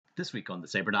This week on the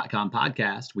Saber.com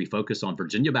podcast, we focus on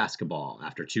Virginia basketball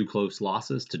after two close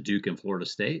losses to Duke and Florida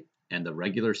State and the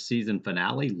regular season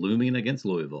finale looming against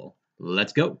Louisville.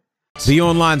 Let's go. The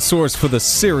online source for the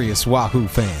serious Wahoo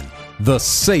fan,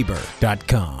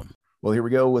 thesaber.com. Well, here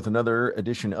we go with another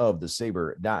edition of the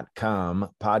Saber.com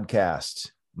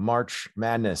podcast. March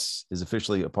Madness is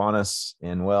officially upon us,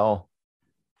 and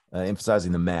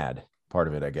emphasizing the mad part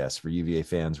of it, I guess, for UVA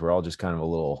fans. We're all just kind of a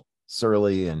little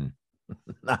surly and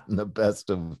not in the best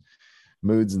of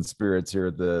moods and spirits here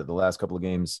at the last couple of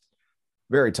games.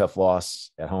 Very tough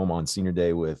loss at home on senior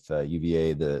day with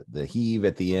UVA. The heave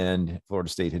at the end, Florida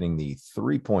State hitting the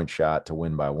 3-point shot to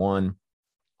win by 1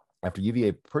 after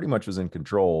UVA pretty much was in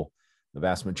control the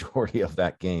vast majority of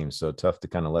that game. So tough to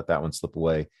kind of let that one slip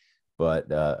away, but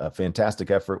a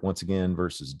fantastic effort once again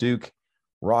versus Duke.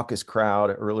 Raucous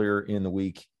crowd earlier in the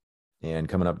week and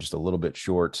coming up just a little bit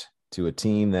short to a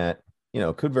team that,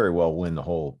 could very well win the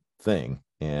whole thing.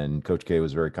 And Coach K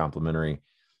was very complimentary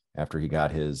after he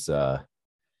got his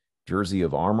jersey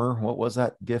of armor. What was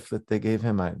that gift that they gave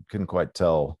him? I couldn't quite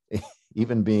tell.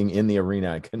 Even being in the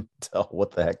arena, I couldn't tell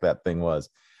what the heck that thing was.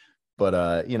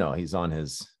 But, he's on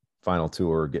his final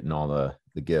tour, getting all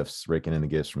the gifts, raking in the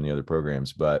gifts from the other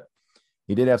programs. But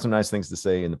he did have some nice things to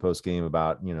say in the post game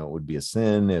about, it would be a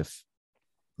sin if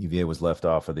UVA was left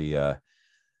off of the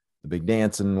big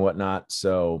dance and whatnot.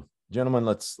 So, gentlemen,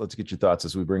 let's get your thoughts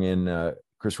as we bring in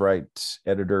Chris Wright,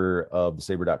 editor of the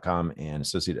Saber.com, and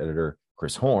associate editor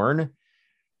Chris Horn.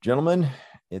 Gentlemen,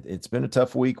 it's been a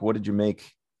tough week. What did you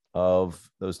make of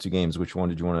those two games? Which one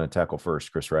did you want to tackle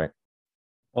first, Chris Wright?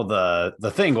 Well,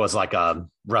 the thing was like a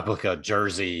replica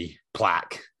jersey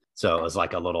plaque. So it was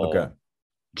like a little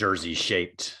jersey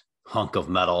shaped hunk of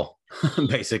metal,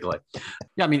 basically.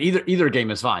 Yeah, I mean, either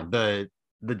game is fine.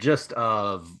 The gist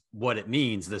of what it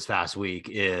means this past week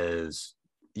is,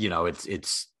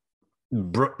 it's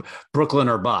Brooklyn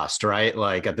or bust, right?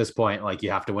 Like at this point, like you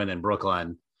have to win in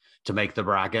Brooklyn to make the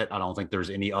bracket. I don't think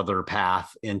there's any other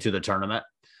path into the tournament.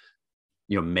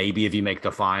 Maybe if you make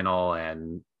the final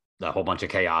and a whole bunch of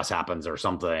chaos happens or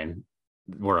something,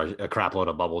 where a crap load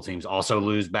of bubble teams also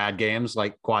lose bad games,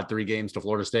 like quad 3 games to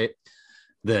Florida State,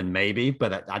 then maybe,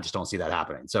 but I just don't see that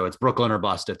happening. So it's Brooklyn or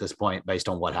bust at this point based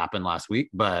on what happened last week.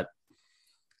 But,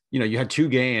 you had 2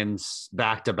 games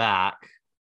back to back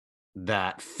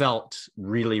that felt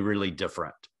really, really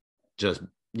different. Just,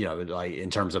 like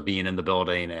in terms of being in the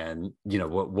building and,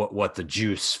 what the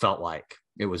juice felt like.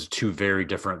 It was 2 very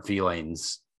different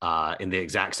feelings in the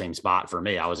exact same spot for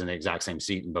me. I was in the exact same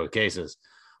seat in both cases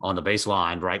on the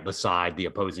baseline right beside the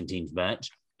opposing team's bench.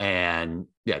 And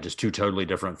yeah, just 2 totally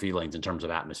different feelings in terms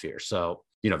of atmosphere. So,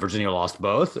 Virginia lost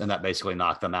both, and that basically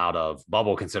knocked them out of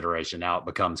bubble consideration. Now it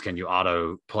becomes, can you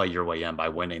auto play your way in by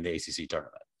winning the ACC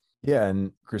tournament? Yeah.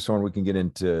 And Chris Horn, we can get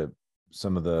into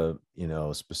some of the,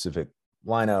 specific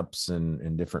lineups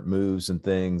and different moves and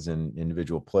things and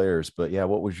individual players. But yeah,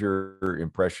 what was your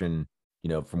impression,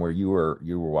 from where you were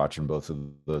watching both of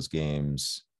those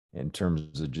games in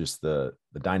terms of just the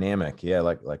dynamic? Yeah.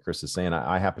 Like Chris is saying,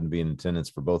 I happen to be in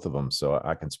attendance for both of them, so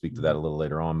I can speak to that a little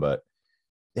later on, but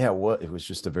yeah, it was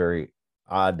just a very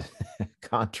odd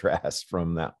contrast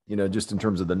from that, just in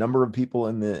terms of the number of people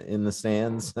in the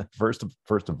stands, first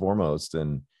and foremost,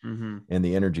 and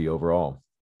the energy overall.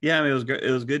 Yeah. I mean,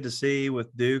 it was good to see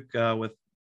with Duke, with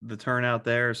the turnout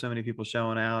there, so many people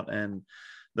showing out, and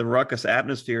the ruckus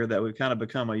atmosphere that we've kind of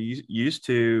become used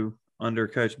to under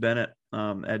Coach Bennett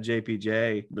at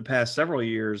JPJ the past several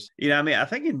years. I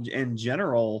think in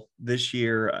general this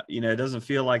year, it doesn't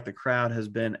feel like the crowd has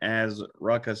been as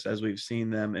ruckus as we've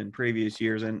seen them in previous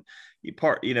years. And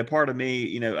part of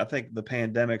me, I think the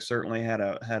pandemic certainly had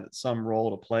some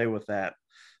role to play with that,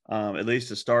 at least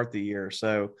to start the year.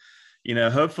 So,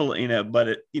 hopefully, but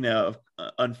it,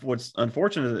 what's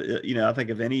unfortunate, I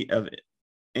think of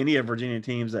any of Virginia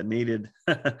teams that needed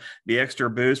the extra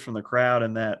boost from the crowd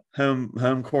and that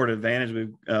home court advantage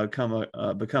we've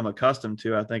become accustomed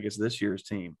to, I think it's this year's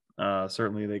team.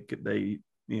 Certainly they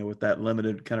with that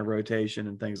limited kind of rotation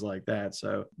and things like that.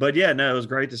 So, but yeah, no, it was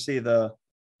great to see the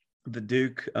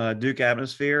Duke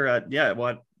atmosphere.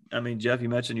 Jeff, you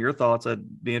mentioned your thoughts.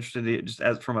 I'd be interested to, just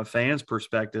as from a fan's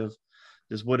perspective,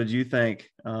 just what did you think?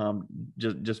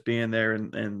 Just being there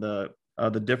and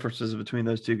the differences between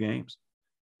those 2 games.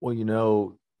 Well,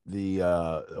 the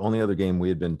only other game we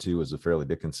had been to was a Fairleigh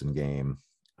Dickinson game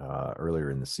earlier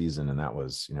in the season, and that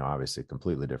was, obviously a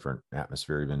completely different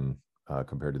atmosphere even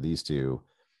compared to these 2,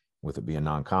 with it being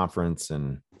non-conference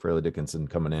and Fairleigh Dickinson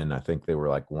coming in. I think they were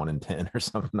like 1-10 or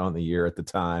something on the year at the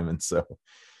time, and so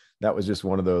that was just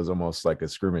one of those almost like a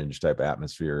scrimmage type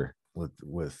atmosphere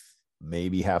with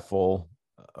maybe half full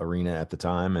arena at the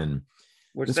time. And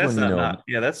which this that's one, not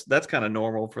that's kind of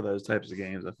normal for those types of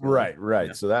games. I feel right.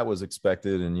 Yeah. So that was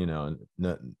expected, and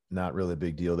not really a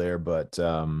big deal there. But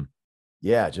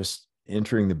just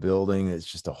entering the building, it's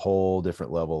just a whole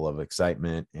different level of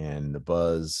excitement and the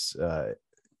buzz.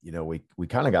 We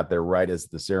kind of got there right as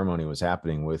the ceremony was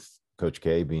happening, with Coach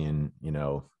K being,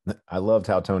 I loved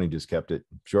how Tony just kept it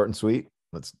short and sweet.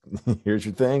 Here's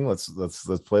your thing. Let's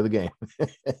play the game.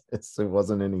 So it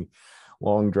wasn't any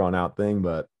long drawn out thing,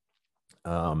 but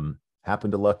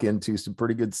happened to luck into some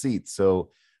pretty good seats.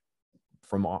 So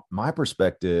from my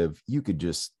perspective,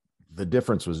 the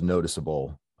difference was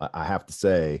noticeable. I have to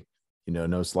say,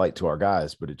 no slight to our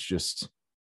guys, but it's just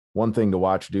one thing to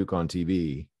watch Duke on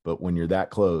TV, but when you're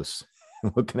that close,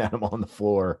 looking at them on the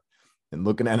floor and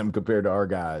looking at them compared to our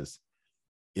guys,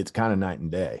 it's kind of night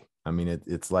and day. I mean,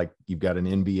 it's like you've got an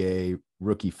NBA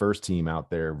rookie first team out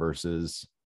there versus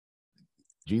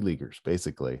G Leaguers,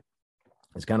 basically.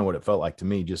 It's kind of what it felt like to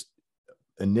me, just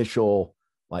initial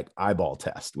like eyeball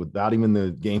test without even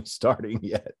the game starting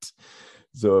yet.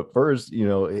 So at first,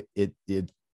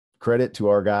 it credit to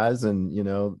our guys,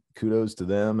 and, kudos to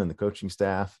them and the coaching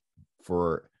staff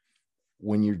for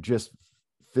when you're just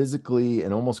physically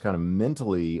and almost kind of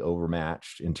mentally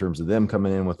overmatched in terms of them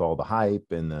coming in with all the hype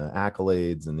and the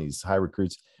accolades and these high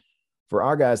recruits, for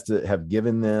our guys to have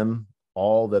given them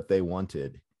all that they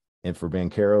wanted. And for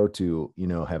Banchero to,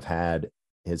 have had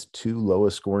his 2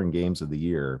 lowest scoring games of the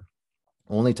year.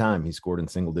 Only time he scored in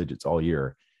single digits all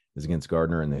year is against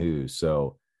Gardner and the Hoos.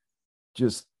 So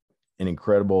just an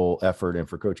incredible effort. And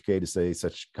for Coach K to say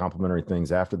such complimentary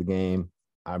things after the game,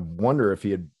 I wonder if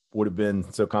he would have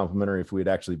been so complimentary if we had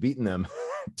actually beaten them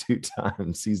 2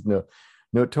 times. He's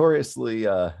notoriously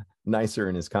nicer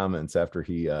in his comments after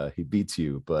he beats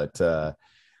you, but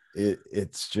it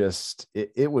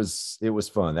was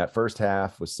fun. That first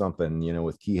half was something,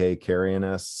 with Kihei carrying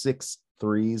us 6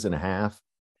 threes and a half.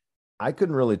 I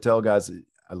couldn't really tell, guys.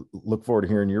 I look forward to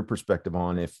hearing your perspective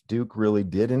on if Duke really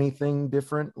did anything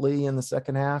differently in the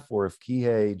second half, or if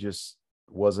Kihei just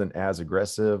wasn't as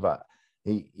aggressive.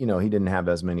 He didn't have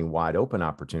as many wide open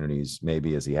opportunities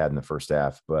maybe as he had in the first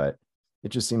half, but it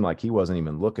just seemed like he wasn't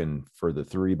even looking for the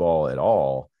 3 ball at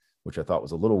all, which I thought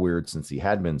was a little weird since he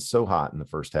had been so hot in the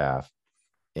first half.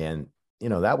 And,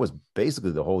 that was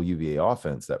basically the whole UVA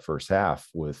offense that first half,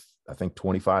 with I think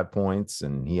 25 points,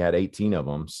 and he had 18 of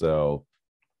them. So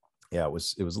yeah, it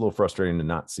was a little frustrating to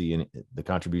not see the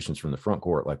contributions from the front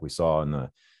court like we saw in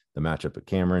the matchup at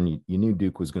Cameron. You knew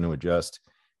Duke was going to adjust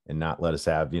and not let us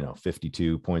have,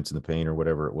 52 points in the paint or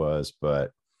whatever it was.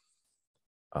 But,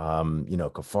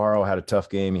 Cafaro had a tough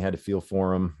game. You had to feel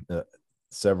for him.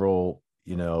 Several,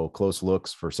 close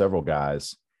looks for several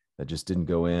guys that just didn't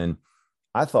go in.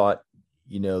 I thought,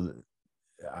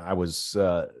 I was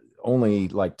only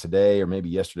like today or maybe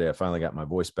yesterday, I finally got my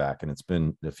voice back, and it's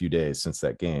been a few days since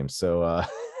that game. So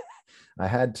I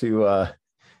had to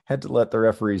let the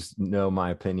referees know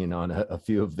my opinion on a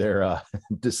few of their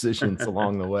decisions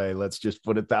along the way. Let's just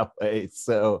put it that way.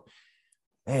 So,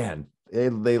 man,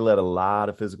 they let a lot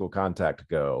of physical contact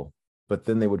go, but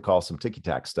then they would call some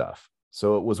ticky-tack stuff.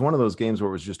 So it was one of those games where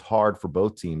it was just hard for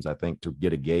both teams, I think, to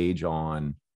get a gauge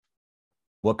on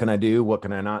what can I do, what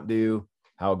can I not do,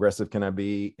 how aggressive can I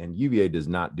be? And UVA does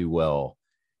not do well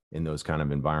in those kind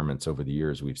of environments over the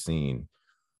years we've seen,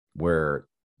 where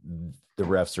the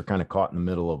refs are kind of caught in the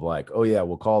middle of like, oh yeah,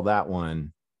 we'll call that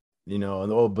one,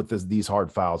 but these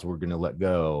hard fouls we're going to let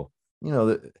go.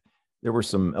 There were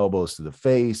some elbows to the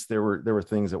face. There were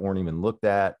things that weren't even looked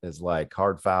at as like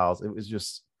hard fouls. It was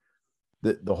just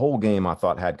the whole game I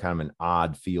thought had kind of an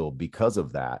odd feel because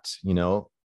of that.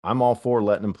 I'm all for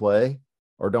letting them play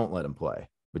or don't let them play,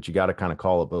 but you got to kind of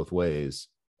call it both ways.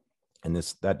 And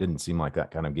that didn't seem like that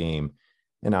kind of game.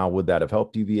 And now, would that have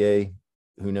helped UVA?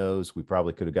 Who knows? We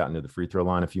probably could have gotten to the free throw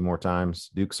line a few more times.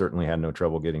 Duke certainly had no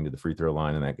trouble getting to the free throw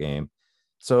line in that game.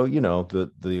 So,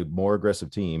 the more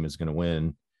aggressive team is going to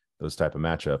win those type of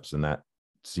matchups. And that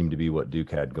seemed to be what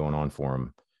Duke had going on for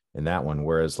him in that one.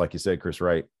 Whereas, like you said, Chris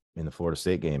Wright, in the Florida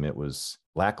State game, it was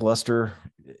lackluster.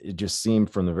 It just seemed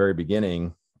from the very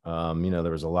beginning,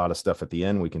 there was a lot of stuff at the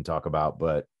end we can talk about,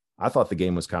 but I thought the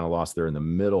game was kind of lost there in the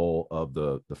middle of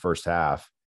the first half.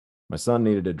 My son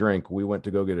needed a drink. We went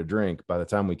to go get a drink. By the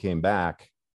time we came back,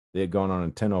 they had gone on a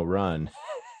 10-0 run.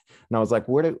 And I was like,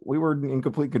 we were in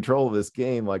complete control of this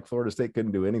game. Like, Florida State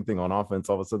couldn't do anything on offense.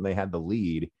 All of a sudden they had the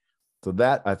lead. So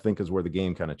that, I think, is where the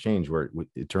game kind of changed, where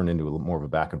it turned into a little more of a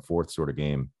back and forth sort of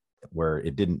game where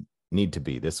it didn't need to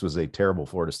be. This was a terrible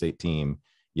Florida State team.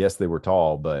 Yes, they were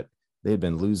tall, but they had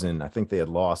been losing. I think they had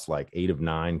lost like 8 of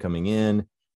 9 coming in.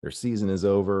 their season is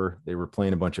over. They were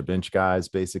playing a bunch of bench guys,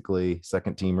 basically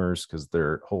second teamers, because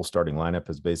their whole starting lineup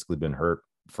has basically been hurt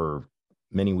for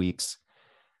many weeks.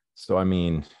 So, I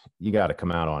mean, you got to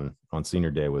come out on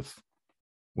senior day with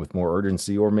more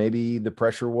urgency, or maybe the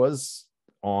pressure was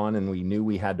on and we knew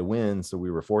we had to win, so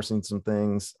we were forcing some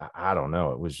things. I don't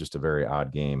know. It was just a very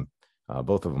odd game.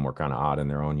 Both of them were kind of odd in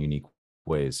their own unique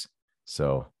ways.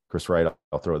 So, Chris Wright,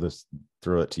 I'll throw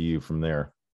it to you from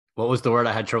there. What was the word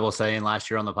I had trouble saying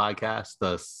last year on the podcast?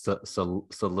 The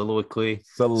soliloquy.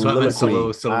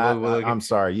 I'm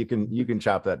sorry. You can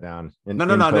chop that down.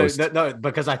 No,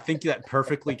 because I think that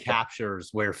perfectly captures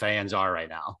where fans are right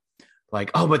now.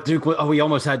 Like, oh, but Duke, we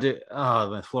almost had to.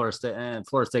 Oh, Florida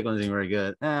State wasn't very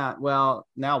good. Well,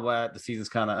 now what? The season's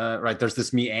kind of right. There's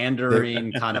this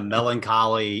meandering kind of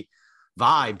melancholy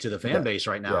vibe to the fan base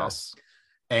right now. Yes.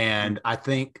 And I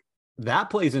think that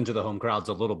plays into the home crowds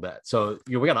a little bit. So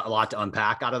we got a lot to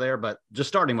unpack out of there, but just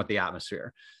starting with the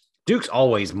atmosphere, Duke's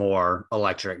always more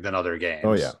electric than other games.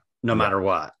 Oh yeah. No matter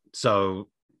what. So,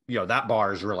 that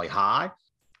bar is really high.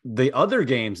 The other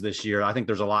games this year, I think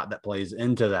there's a lot that plays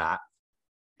into that.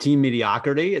 Team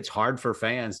mediocrity. It's hard for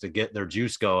fans to get their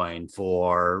juice going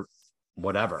for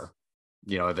whatever,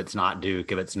 if it's not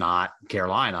Duke, if it's not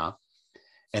Carolina.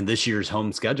 And this year's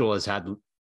home schedule has had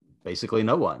basically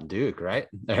no one. Duke, right?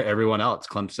 Everyone else,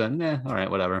 Clemson, all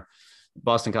right, whatever.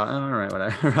 Boston College, all right,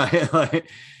 whatever, right? Like,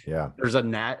 yeah. There's a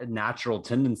natural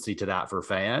tendency to that for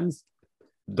fans.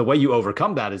 The way you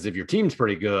overcome that is if your team's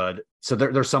pretty good. So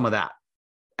there's some of that.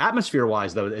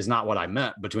 Atmosphere-wise, though, is not what I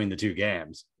meant between the two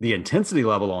games. The intensity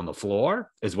level on the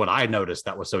floor is what I noticed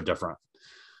that was so different.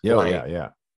 Yeah.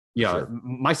 Sure.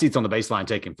 My seat's on the baseline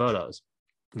taking photos.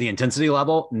 The intensity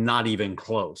level, not even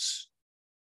close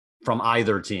from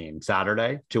either team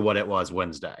Saturday to what it was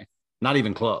Wednesday. Not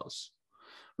even close,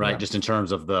 right? Yeah. Just in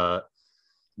terms of the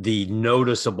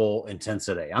noticeable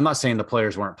intensity. I'm not saying the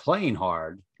players weren't playing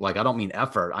hard. Like, I don't mean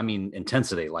effort. I mean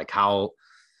intensity, like how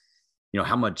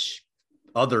much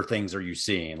other things are you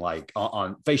seeing, like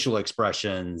on facial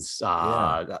expressions,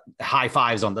 high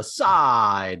fives on the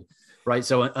side, right?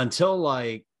 So until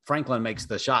like Franklin makes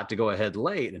the shot to go ahead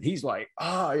late and he's like,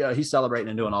 oh yeah, he's celebrating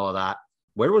and doing all of that.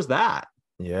 Where was that?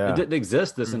 Yeah. It didn't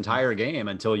exist this entire game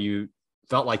until you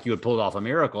felt like you had pulled off a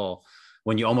miracle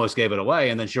when you almost gave it away.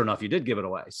 And then sure enough, you did give it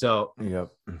away. So the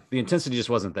intensity just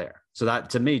wasn't there. So that,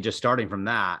 to me, just starting from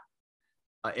that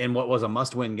in what was a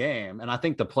must-win game. And I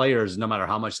think the players, no matter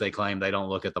how much they claim they don't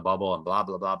look at the bubble and blah,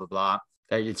 blah, blah, blah, blah,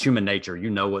 it's human nature.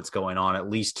 What's going on, at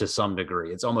least to some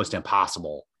degree. It's almost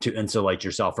impossible to insulate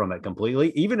yourself from it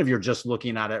completely, even if you're just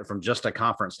looking at it from just a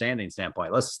conference standing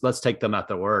standpoint. Let's take them at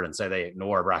their word and say they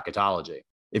ignore bracketology.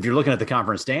 If you're looking at the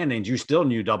conference standings, you still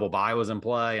knew double bye was in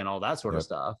play and all that sort of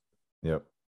stuff. Yep.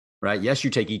 Right. Yes,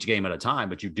 you take each game at a time,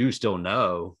 but you do still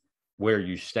know where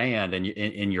you stand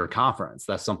in your conference.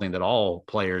 That's something that all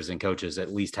players and coaches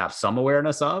at least have some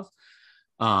awareness of.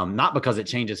 Not because it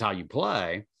changes how you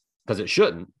play, because it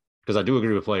shouldn't, because I do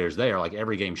agree with players there. Like,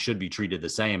 every game should be treated the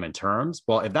same in terms.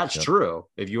 Well, if that's true,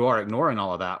 if you are ignoring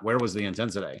all of that, where was the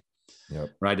intensity? Yep.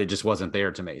 Right. It just wasn't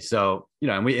there to me. So,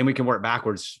 and we can work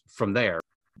backwards from there.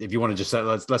 If you want to just say,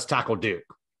 let's tackle Duke.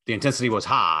 The intensity was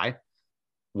high.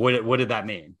 What did that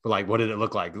mean? Like, what did it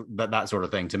look like? That sort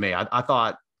of thing to me. I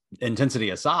thought,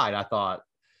 intensity aside, I thought,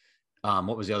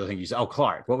 what was the other thing you said? Oh,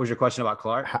 Clark. What was your question about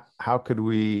Clark? How could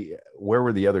where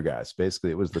were the other guys?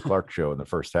 Basically, it was the Clark show in the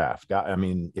first half. I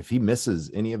mean, if he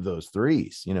misses any of those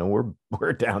threes,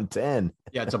 we're down 10.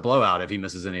 Yeah, it's a blowout if he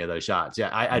misses any of those shots. Yeah,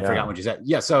 I forgot what you said.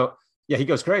 Yeah, so yeah, he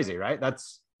goes crazy, right?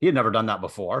 He had never done that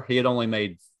before. He had only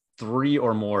made 3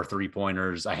 or more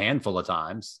 3-pointers a handful of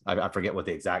times. I forget what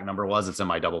the exact number was. It's in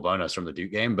my double bonus from the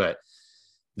Duke game, but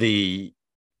the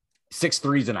 6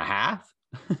 threes and a half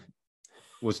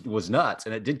was nuts.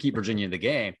 And it did keep Virginia in the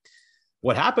game.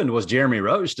 What happened was Jeremy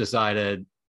Roach decided,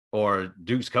 or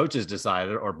Duke's coaches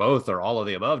decided, or both, or all of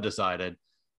the above decided,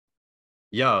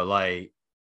 we got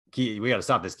to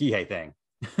stop this Kihei thing.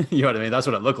 You know what I mean? That's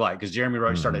what it looked like. Cause Jeremy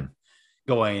Roach started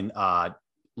going,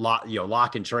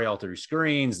 lock and trail through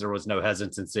screens. There was no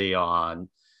hesitancy on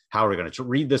how we're going to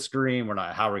read the screen.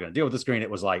 How we're going to deal with the screen.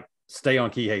 It was like, stay on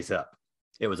Kihei's hip.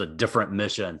 It was a different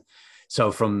mission.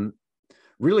 So from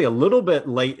really a little bit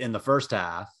late in the first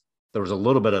half, there was a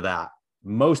little bit of that.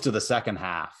 Most of the second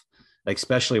half,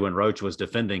 especially when Roach was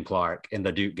defending Clark in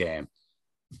the Duke game,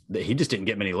 he just didn't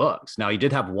get many looks. Now, he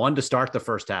did have one to start the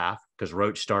first half because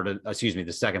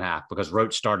the second half, because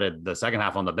Roach started the second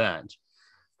half on the bench.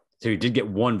 So he did get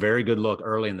one very good look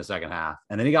early in the second half.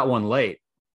 And then he got one late.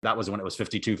 That was when it was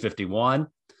 52-51.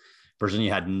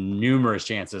 Virginia had numerous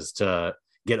chances to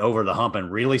get over the hump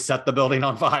and really set the building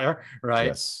on fire, right?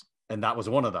 Yes. And that was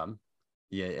one of them.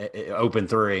 Yeah, open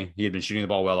three. He had been shooting the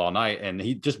ball well all night, and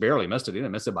he just barely missed it. He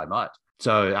didn't miss it by much.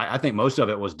 So I think most of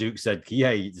it was Duke said,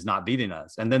 Kihei is not beating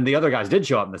us. And then the other guys did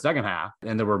show up in the second half,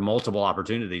 and there were multiple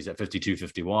opportunities at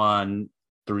 52-51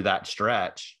 through that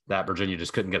stretch that Virginia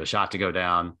just couldn't get a shot to go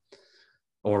down.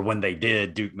 Or when they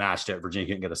did, Duke matched it. Virginia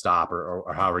couldn't get a stop,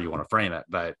 or however you want to frame it.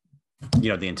 But,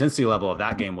 the intensity level of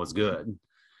that game was good,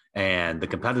 and the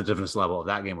competitiveness level of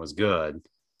that game was good.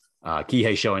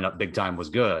 Kihei showing up big time was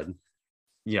good.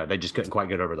 They just couldn't quite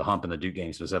get over the hump in the Duke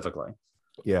game specifically.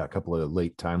 Yeah, a couple of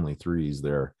late timely threes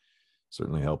there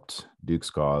certainly helped Duke's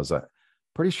cause. I'm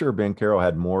pretty sure Banchero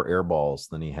had more air balls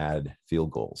than he had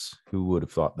field goals. Who would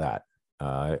have thought that?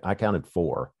 I counted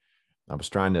 4. I was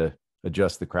trying to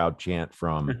adjust the crowd chant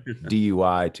from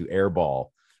DUI to air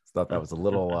ball. Thought that was a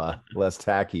little less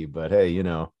tacky, but hey,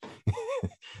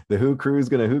 the Who Crew is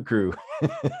going to Who Crew.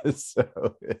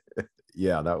 So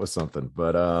yeah, that was something.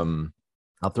 But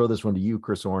I'll throw this one to you,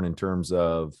 Chris Horn, in terms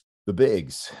of the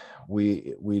bigs.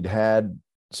 We'd had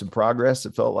some progress,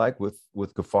 it felt like, with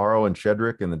Caffaro and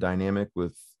Shedrick, and the dynamic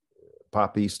with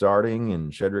Poppy starting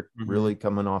and Shedrick really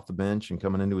coming off the bench and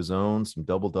coming into his own. Some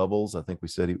double doubles. I think we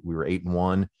said we were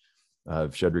 8-1.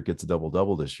 If Shedrick gets a double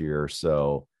double this year,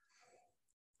 so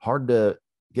hard to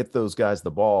get those guys the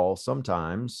ball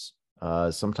sometimes.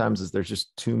 Sometimes there's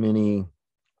just too many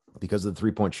because of the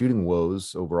 3-point shooting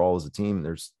woes overall as a team.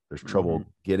 There's trouble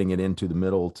getting it into the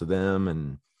middle to them,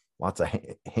 and lots of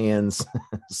hands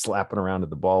slapping around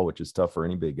at the ball, which is tough for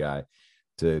any big guy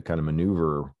to kind of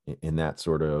maneuver in that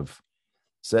sort of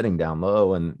setting down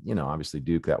low. And, obviously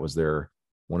Duke, that was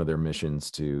one of their missions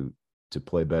to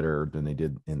play better than they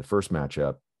did in the first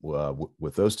matchup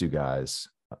with those two guys,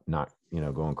 not,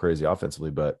 going crazy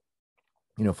offensively, but,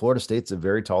 Florida State's a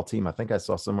very tall team. I think I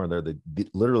saw somewhere there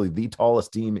literally the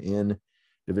tallest team in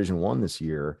Division I this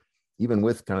year. Even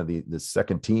with kind of the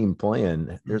second team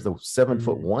playing, there's a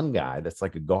 7'1" guy that's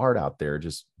like a guard out there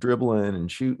just dribbling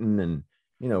and shooting. And,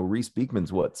 Reese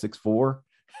Beekman's 6'4",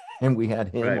 and we had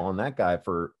him on that guy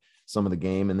for some of the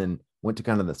game, and then went to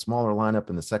kind of the smaller lineup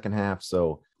in the second half.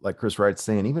 So like Chris Wright's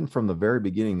saying, even from the very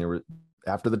beginning, there were,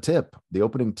 after the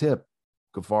opening tip,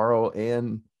 Caffaro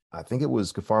and I think it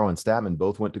was Caffaro and Statman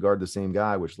both went to guard the same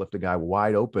guy, which left a guy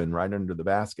wide open right under the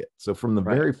basket. So from the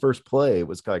very first play, it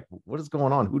was like, what is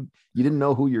going on? You didn't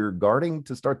know who you're guarding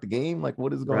to start the game? Like,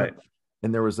 what is going on?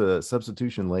 And there was a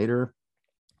substitution later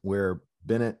where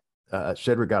Bennett,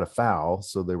 Shedrick got a foul,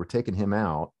 so they were taking him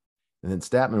out. And then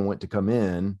Statman went to come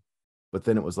in, but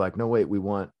then it was like, no, wait, we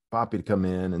want Poppy to come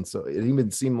in. And so it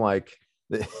even seemed like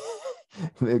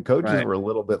the coaches were a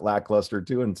little bit lackluster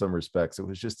too in some respects. It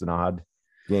was just an odd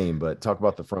game. But talk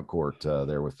about the front court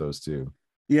there with those two.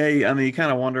 Yeah, I mean, you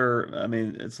kind of wonder. I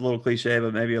mean, it's a little cliche,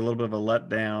 but maybe a little bit of a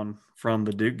letdown from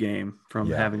the Duke game, from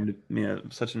having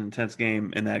such an intense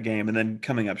game in that game, and then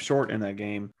coming up short in that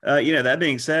game. That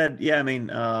being said, I mean,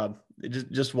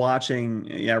 just watching,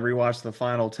 rewatched the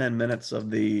final 10 minutes of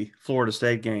the Florida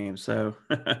State game. So,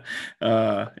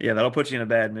 that'll put you in a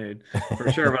bad mood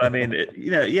for sure. But I mean,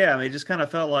 it just kind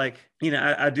of felt like,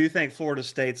 I do think Florida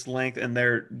State's length and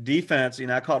their defense.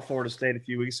 I caught Florida State a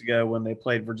few weeks ago when they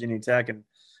played Virginia Tech, and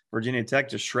Virginia Tech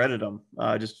just shredded them,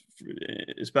 just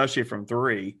especially from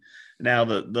three. Now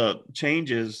the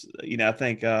changes, I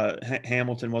think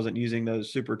Hamilton wasn't using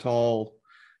those super tall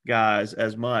guys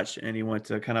as much, and he went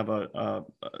to kind of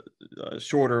a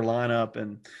shorter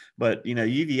lineup. But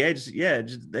UVA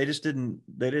they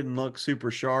didn't look super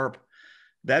sharp.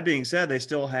 That being said, they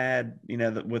still had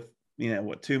with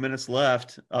 2 minutes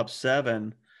left, up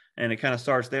 7, and it kind of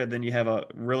starts there. Then you have a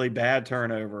really bad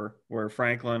turnover where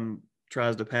Franklin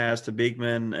tries to pass to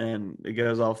Beekman and it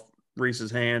goes off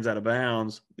Reese's hands out of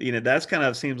bounds. That's kind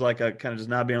of seems like a kind of just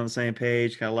not being on the same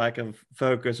page, kind of lack of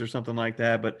focus or something like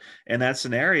that. But in that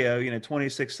scenario,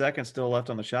 26 seconds still left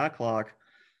on the shot clock.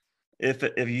 If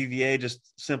UVA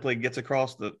just simply gets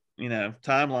across the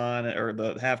timeline or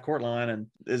the half court line and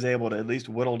is able to at least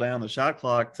whittle down the shot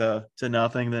clock to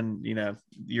nothing, then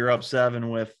you're up 7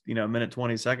 with a minute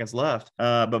 20 seconds left.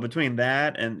 But between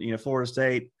that and Florida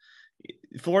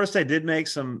State did make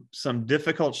some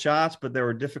difficult shots, but there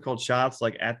were difficult shots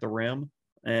like at the rim,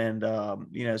 and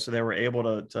so they were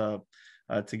able to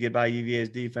get by UVA's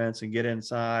defense and get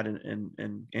inside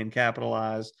and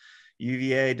capitalize.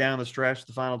 UVA down the stretch,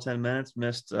 the final 10 minutes,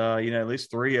 missed at least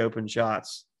 3 open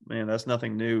shots. Man, that's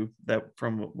nothing new that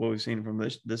from what we've seen from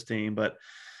this team, but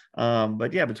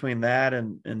between that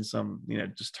and some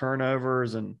just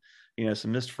turnovers and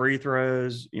some missed free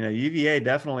throws, UVA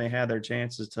definitely had their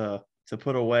chances to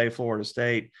put away Florida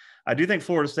State. I do think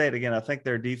Florida State, again, I think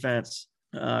their defense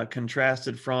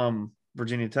contrasted from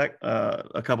Virginia Tech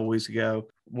a couple weeks ago,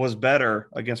 was better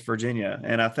against Virginia.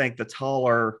 And I think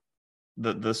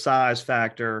the size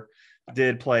factor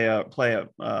did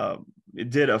it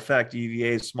did affect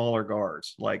UVA's smaller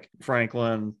guards like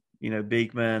Franklin,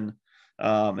 Beekman,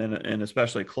 and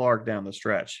especially Clark down the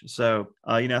stretch. So,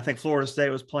 I think Florida State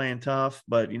was playing tough,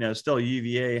 but, still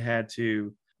UVA had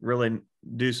to really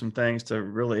do some things to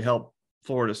really help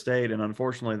Florida State. And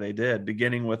unfortunately they did,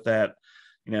 beginning with that,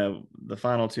 the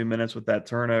final 2 minutes with that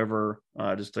turnover,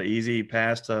 just an easy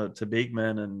pass to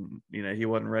Beekman. And, he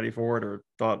wasn't ready for it or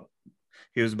thought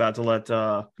he was about to let,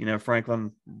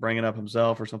 Franklin bring it up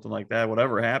himself or something like that.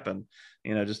 Whatever happened,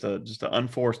 just an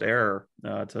unforced error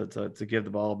to give the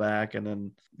ball back. And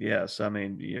then, yes, I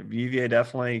mean, UVA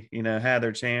definitely, had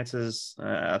their chances.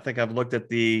 I think I've looked at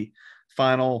the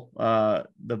final,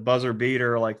 the buzzer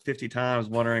beater like 50 times,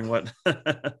 wondering what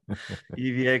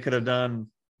UVA could have done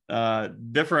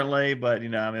differently. But,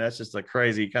 that's just a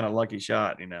crazy kind of lucky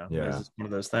shot, Yeah. It's just one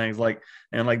of those things. Like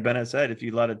Bennett said, if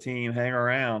you let a team hang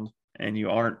around and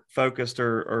you aren't focused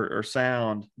or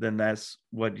sound, then that's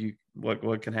what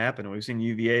can happen. We've seen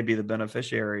UVA be the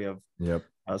beneficiary of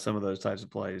some of those types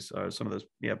of plays, or some of those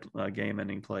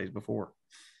game-ending plays before.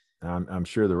 I'm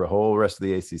sure the whole rest of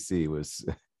the ACC was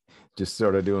just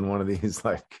sort of doing one of these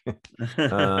like,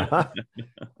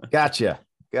 gotcha,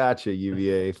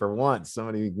 UVA. For once,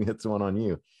 somebody hits one on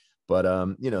you. But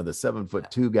the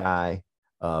 7'2" guy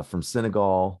from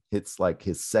Senegal hits like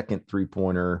his second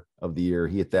 3-pointer of the year.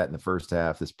 He hit that in the first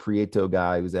half. This Prieto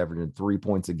guy who's averaging 3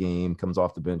 points a game, comes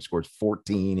off the bench, scores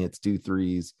 14, hits 2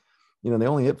 threes. They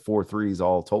only hit 4 threes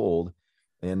all told.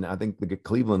 And I think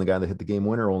Cleveland, the guy that hit the game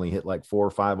winner, only hit like 4 or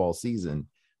 5 all season.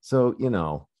 So,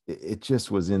 it just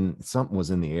something was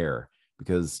in the air,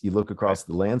 because you look across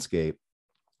the landscape,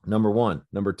 number 1,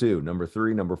 number 2, number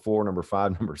 3, number 4, number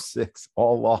 5, number 6,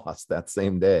 all lost that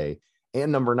same day.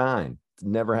 And number 9, it's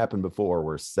never happened before,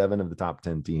 where 7 of the top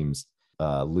 10 teams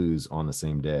lose on the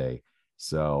same day.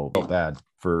 So bad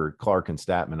for Clark and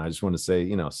Statman. I just want to say,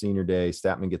 senior day,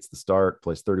 Statman gets the start,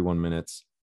 plays 31 minutes,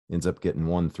 ends up getting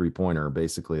 1 3-pointer.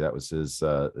 Basically, that was his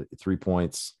 3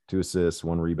 points, 2 assists,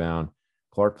 1 rebound.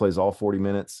 Clark plays all 40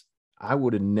 minutes. I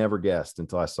would have never guessed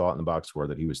until I saw it in the box score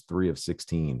that he was 3 of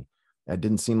 16. It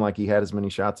didn't seem like he had as many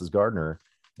shots as Gardner.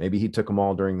 Maybe he took them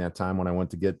all during that time when I went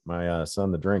to get my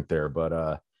son the drink there.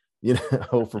 But,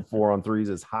 0 for 4 on threes,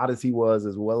 as hot as he was,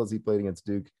 as well as he played against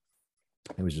Duke.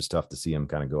 It was just tough to see him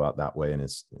kind of go out that way in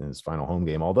his final home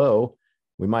game. Although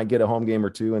we might get a home game or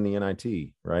 2 in the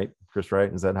NIT, right? Chris,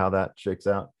 right? Is that how that shakes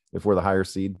out? If we're the higher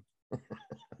seed?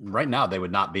 Right now, they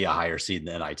would not be a higher seed in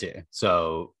the NIT.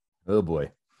 So, oh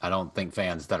boy. I don't think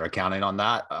fans that are counting on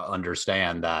that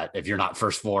understand that if you're not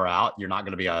first 4 out, you're not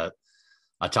going to be a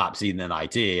top seed in the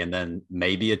NIT, and then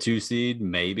maybe a 2 seed,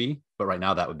 maybe. But right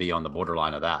now, that would be on the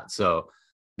borderline of that. So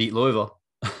beat Louisville.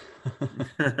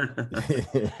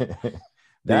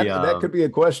 That could be a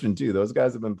question too. Those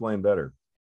guys have been playing better.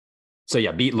 So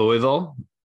yeah, beat Louisville.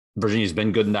 Virginia's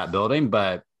been good in that building,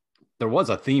 but there was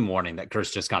a theme warning that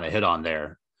Chris just kind of hit on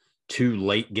there. 2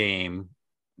 late game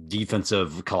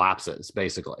defensive collapses,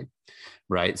 basically,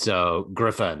 right? So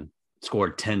Griffin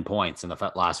scored 10 points in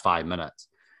the last 5 minutes.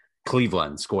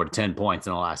 Cleveland scored 10 points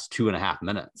in the last 2.5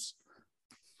 minutes.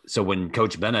 So when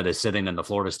Coach Bennett is sitting in the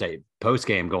Florida State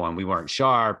postgame going, we weren't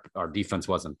sharp, our defense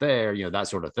wasn't there, that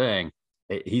sort of thing,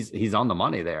 he's on the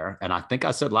money there. And I think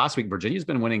I said last week, Virginia's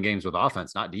been winning games with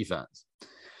offense, not defense.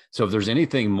 So if there's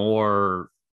anything more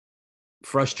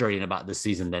frustrating about this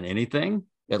season than anything,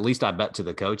 at least I bet to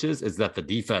the coaches, is that the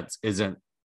defense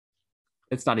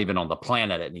it's not even on the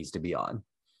planet it needs to be on.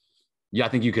 Yeah, I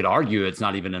think you could argue it's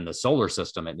not even in the solar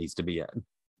system it needs to be in.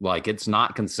 Like, it's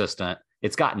not consistent.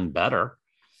 It's gotten better,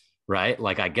 right?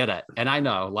 Like, I get it. And I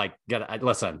know,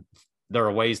 listen, there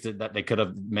are ways that they could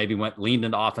have maybe leaned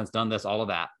into offense, done this, all of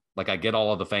that. Like, I get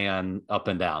all of the fan up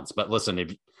and downs. But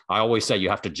listen, I always say you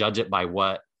have to judge it by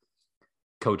what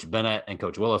Coach Bennett and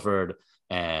Coach Williford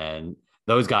and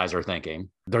those guys are thinking.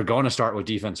 They're going to start with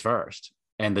defense first.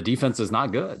 And the defense is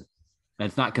not good. And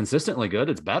it's not consistently good.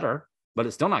 It's better, but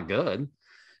it's still not good,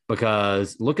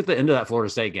 because look at the end of that Florida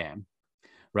State game,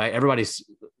 right? Everybody's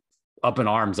up in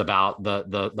arms about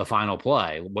the final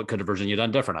play. What could have Virginia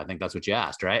done different? I think that's what you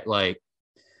asked, right? Like,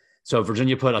 so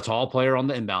Virginia put a tall player on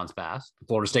the inbounds pass.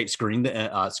 Florida State screened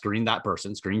that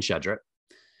person, screened Shedrick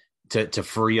to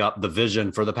free up the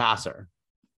vision for the passer.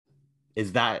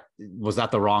 Was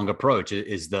that the wrong approach?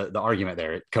 Is the argument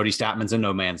there? Cody Statman's in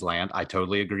no man's land. I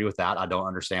totally agree with that. I don't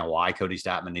understand why Cody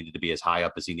Statman needed to be as high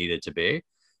up as he needed to be.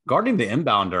 Guarding the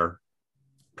inbounder,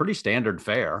 pretty standard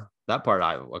fare. That part,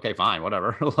 okay, fine,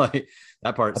 whatever. Like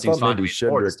that part I seems thought fine to maybe me.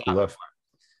 Sports, Shedrick left.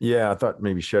 Yeah, I thought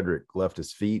maybe Shedrick left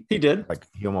his feet. He did. Like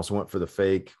he almost went for the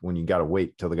fake when you got to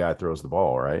wait till the guy throws the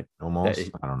ball, right?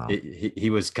 Almost. I don't know. He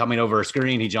was coming over a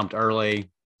screen. He jumped early.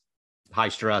 High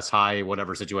stress, high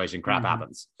whatever situation, crap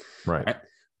happens. Right.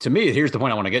 To me, here's the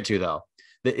point I want to get to, though.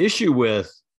 The issue with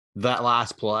that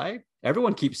last play,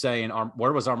 everyone keeps saying,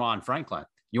 where was Armaan Franklin?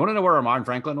 You want to know where Armaan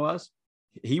Franklin was?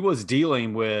 He was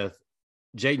dealing with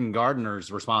Jayden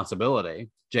Gardner's responsibility.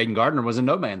 Jayden Gardner was in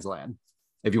no man's land,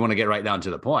 if you want to get right down to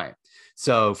the point.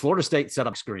 So Florida State set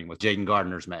up screen with Jayden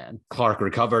Gardner's man. Clark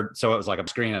recovered, so it was like a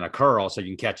screen and a curl so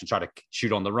you can catch and try to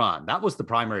shoot on the run. That was the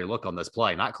primary look on this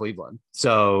play, not Cleveland.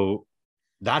 So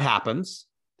that happens.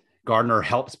 Gardner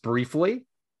helps briefly,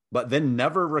 but then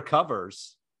never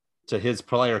recovers to his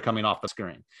player coming off the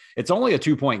screen. It's only a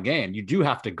 2-point game. You do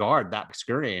have to guard that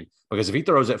screen because if he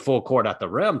throws it full court at the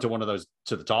rim to one of those,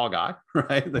 to the tall guy,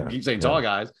 right? They keep saying tall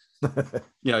guys,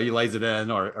 he lays it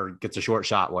in or gets a short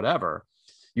shot, whatever.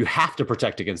 You have to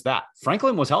protect against that.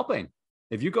 Franklin was helping.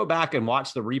 If you go back and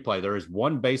watch the replay, there is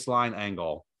one baseline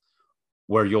angle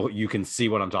where you can see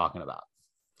what I'm talking about.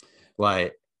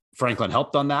 Like Franklin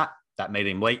helped on that. That made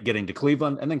him late getting to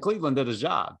Cleveland. And then Cleveland did his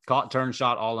job. Caught, turn,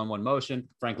 shot, all in one motion.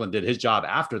 Franklin did his job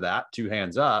after that. 2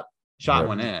 hands up. Shot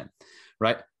went in.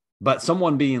 Right. But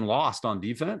someone being lost on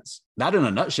defense, that in a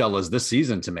nutshell is this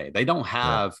season to me. They don't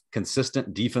have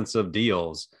consistent defensive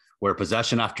deals where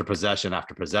possession after possession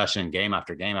after possession, game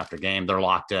after game after game, they're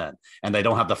locked in. And they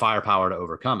don't have the firepower to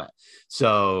overcome it.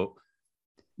 So,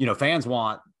 fans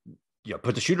want,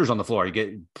 put the shooters on the floor.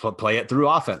 You play it through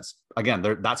offense. Again,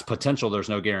 that's potential. There's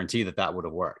no guarantee that would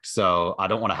have worked. So I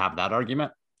don't want to have that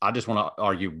argument. I just want to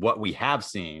argue what we have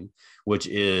seen, which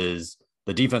is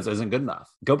the defense isn't good enough.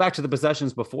 Go back to the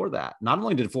possessions before that. Not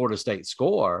only did Florida State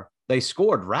score, they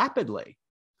scored rapidly.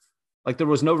 Like there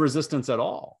was no resistance at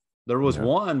all. There was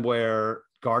one where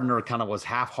Gardner kind of was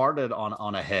half-hearted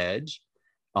on a hedge,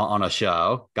 on a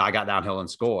show. Guy got downhill and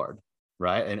scored.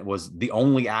 Right. And it was the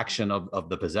only action of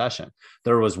the possession.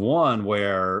 There was one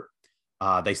where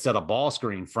they set a ball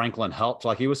screen. Franklin helped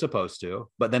like he was supposed to,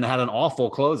 but then had an awful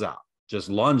closeout, just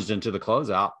lunged into the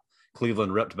closeout.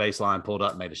 Cleveland ripped baseline, pulled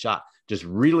up, made a shot. Just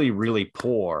really, really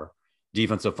poor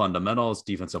defensive fundamentals,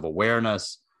 defensive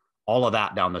awareness, all of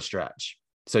that down the stretch.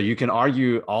 So you can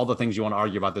argue all the things you want to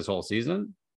argue about this whole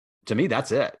season. To me,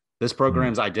 that's it. This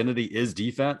program's identity is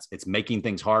defense. It's making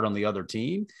things hard on the other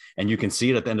team. And you can see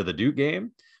it at the end of the Duke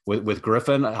game with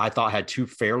Griffin. I thought had 2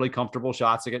 fairly comfortable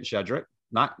shots against Shedrick.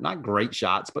 Not great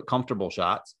shots, but comfortable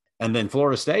shots. And then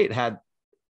Florida State had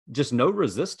just no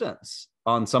resistance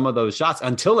on some of those shots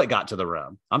until it got to the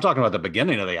rim. I'm talking about the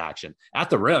beginning of the action.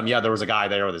 At the rim, there was a guy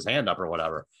there with his hand up or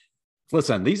whatever.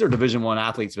 Listen, these are Division I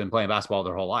athletes who've been playing basketball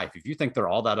their whole life. If you think they're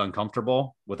all that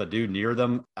uncomfortable with a dude near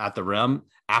them at the rim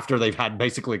after they've had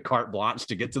basically carte blanche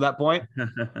to get to that point,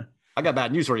 I got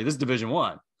bad news for you. This is Division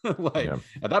I.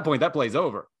 At that point, that play's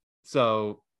over.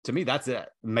 So to me, that's it.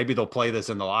 Maybe they'll play this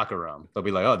in the locker room. They'll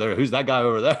be like, oh, who's that guy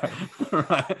over there?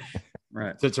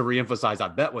 Right. To reemphasize, I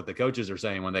bet what the coaches are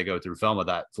saying when they go through film of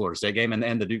that Florida State game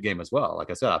and the Duke game as well.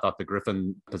 Like I said, I thought the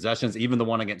Griffin possessions, even the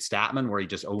one against Statman where he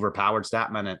just overpowered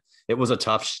Statman, and it was a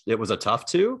tough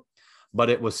 2, but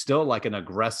it was still like an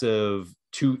aggressive,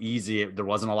 too easy. There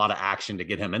wasn't a lot of action to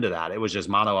get him into that. It was just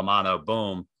mano a mano,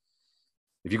 boom.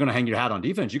 If you're going to hang your hat on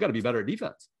defense, you got to be better at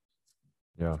defense.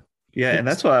 Yeah. Yeah, and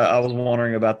that's why I was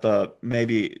wondering about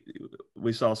maybe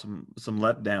we saw some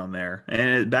letdown there.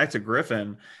 And back to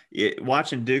Griffin,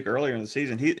 watching Duke earlier in the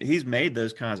season, he's made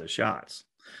those kinds of shots.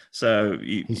 So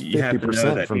he's 50% you have to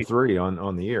know that from 3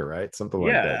 on the year, right? Something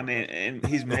like that. Yeah, I mean, and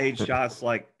he's made shots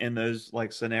like in those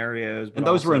like scenarios. And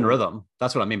those were in rhythm.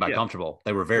 That's what I mean by comfortable.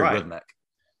 They were very rhythmic.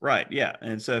 Right. Yeah.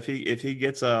 And so if he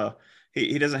gets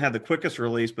he doesn't have the quickest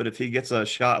release, but if he gets a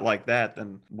shot like that,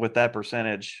 then with that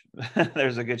percentage,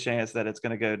 there's a good chance that it's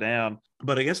going to go down.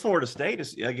 But against Florida State,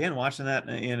 is again watching that.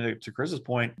 To Chris's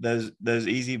point, those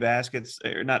easy baskets,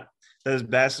 or not those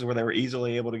baskets where they were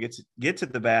easily able to get to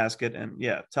the basket, and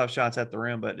tough shots at the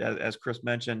rim. But as Chris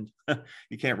mentioned,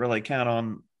 you can't really count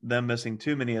on them missing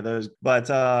too many of those. But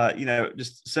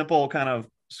just simple kind of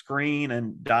screen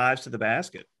and dives to the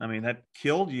basket. I mean, that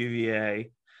killed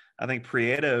UVA. I think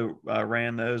Prieto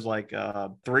ran those like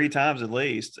 3 times at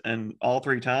least, and all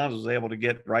 3 times was able to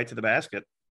get right to the basket.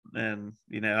 And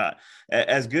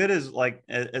as good as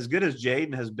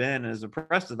Jayden has been, as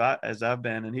impressive as I've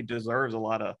been, and he deserves a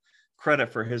lot of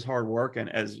credit for his hard work.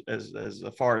 And as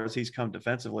far as he's come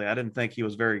defensively, I didn't think he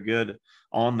was very good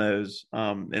on those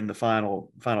in the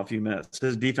final few minutes.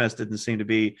 His defense didn't seem to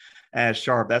be as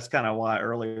sharp. That's kind of why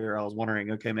earlier I was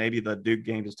wondering, okay, maybe the Duke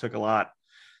game just took a lot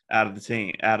out of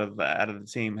the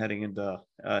team heading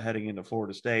into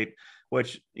Florida State,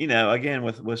 which, again,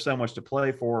 with so much to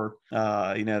play for,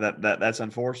 that's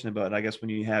unfortunate. But I guess when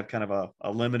you have kind of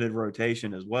a limited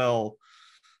rotation as well,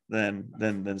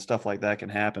 then stuff like that can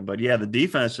happen. But yeah, the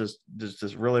defense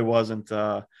just really wasn't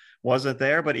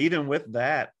there. But even with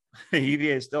that,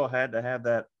 UVA still had to have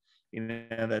that,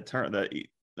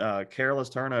 careless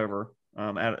turnover,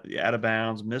 out of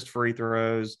bounds, missed free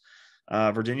throws.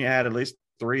 Virginia had at least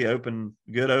 3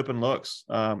 good open looks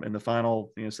in the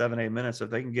final 7-8 minutes. If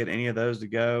they can get any of those to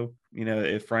go,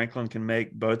 if Franklin can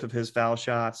make both of his foul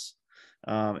shots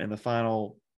in the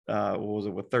final,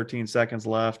 with 13 seconds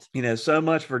left, so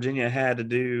much Virginia had to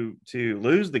do to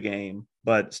lose the game.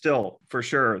 But still, for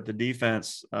sure, the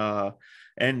defense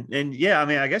and yeah, I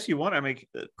mean, I guess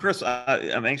Chris,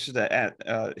 I'm anxious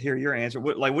to hear your answer.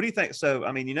 What do you think? So,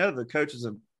 I mean, the coaches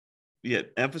have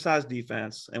emphasized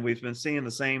defense, and we've been seeing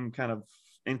the same kind of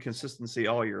inconsistency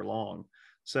all year long.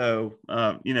 So,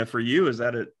 for you, is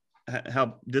that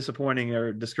how disappointing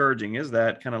or discouraging is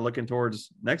that, kind of looking towards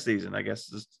next season? I guess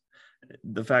just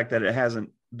the fact that it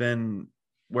hasn't been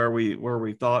where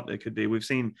we thought it could be. We've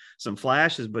seen some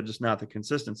flashes, but just not the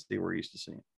consistency we're used to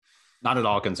seeing. Not at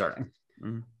all concerning.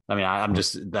 Mm-hmm. I mean, I'm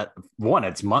just that one,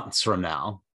 it's months from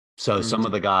now. So some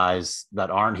of the guys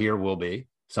that aren't here will be.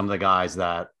 Some of the guys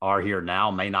that are here now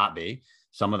may not be.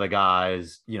 Some of the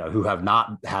guys, who have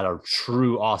not had a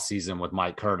true off season with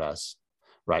Mike Curtis,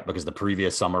 right? Because the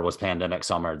previous summer was pandemic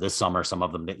summer. This summer, some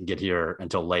of them didn't get here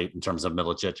until late in terms of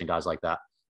Milicic and guys like that.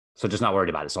 So just not worried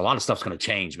about it. So a lot of stuff's going to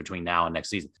change between now and next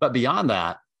season. But beyond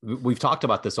that, we've talked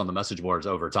about this on the message boards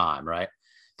over time, right?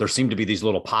 There seem to be these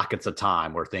little pockets of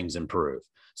time where things improve.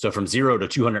 So from 0 to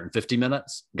 250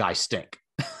 minutes, guys stink,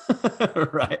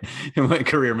 right? In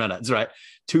career minutes, right?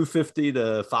 250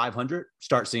 to 500,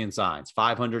 start seeing signs.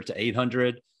 500 to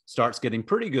 800 starts getting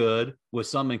pretty good with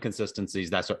some inconsistencies.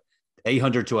 That's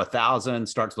 800 to 1,000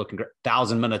 starts looking great.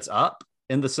 1,000 minutes up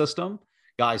in the system,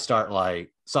 guys start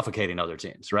suffocating other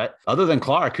teams, right? Other than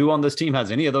Clark, who on this team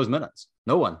has any of those minutes?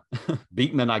 No one.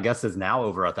 Beekman, I guess, is now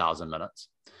over 1,000 minutes.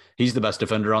 He's the best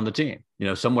defender on the team,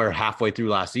 somewhere halfway through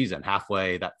last season,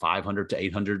 halfway that 500 to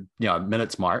 800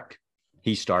 minutes mark.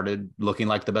 He started looking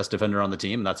like the best defender on the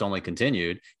team, and that's only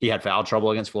continued. He had foul trouble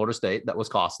against Florida State. That was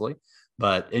costly.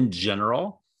 But in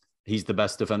general, he's the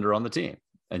best defender on the team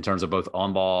in terms of both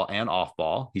on ball and off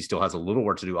ball. He still has a little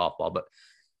work to do off ball, but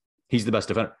he's the best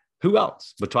defender. Who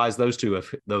else besides those two of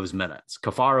those minutes?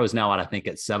 Cafaro is now at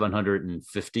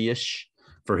 750-ish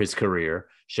for his career.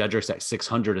 Shedrick's at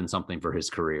 600 and something for his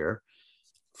career.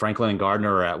 Franklin and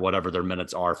Gardner are at whatever their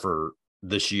minutes are for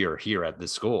this year here at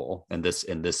this school and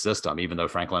in this system, even though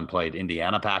Franklin played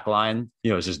Indiana pack line,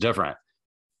 it's just different.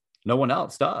 No one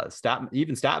else does.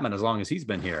 Even Statman, as long as he's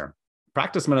been here,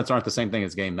 practice minutes aren't the same thing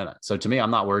as game minutes. So to me, I'm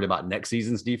not worried about next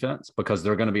season's defense because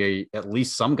there are going to be at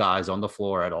least some guys on the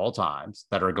floor at all times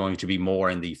that are going to be more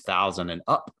in the 1,000 and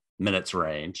up minutes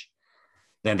range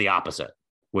than the opposite,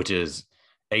 which is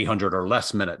 800 or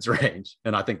less minutes range.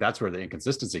 And I think that's where the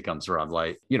inconsistency comes from.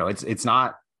 It's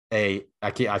not I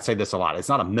say this a lot. It's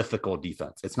not a mythical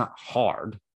defense. It's not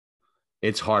hard.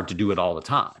 It's hard to do it all the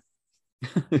time.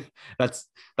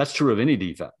 That's true of any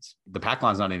defense. The pack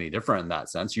line's not any different in that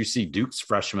sense. You see Duke's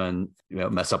freshmen,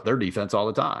 mess up their defense all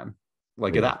the time.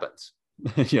 It happens.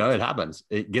 It happens.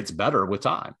 It gets better with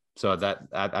time. So that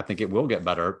I think it will get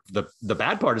better. The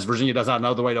bad part is Virginia does not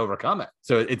know the way to overcome it.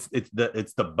 So it's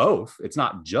the both. It's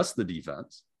not just the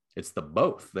defense. It's the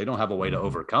both. They don't have a way to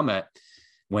overcome it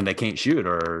when they can't shoot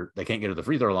or they can't get to the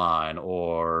free throw line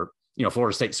or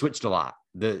Florida State switched a lot.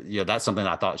 That's something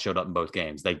I thought showed up in both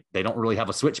games. They don't really have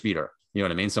a switch beater. You know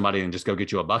what I mean? Somebody can just go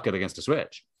get you a bucket against a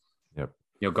switch. Yep.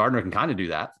 Gardner can kind of do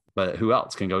that, but who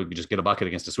else can go just get a bucket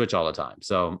against a switch all the time?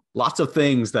 So lots of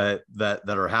things that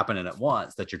are happening at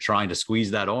once that you're trying to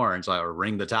squeeze that orange or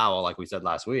wring the towel, like we said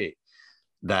last week,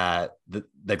 that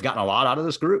they've gotten a lot out of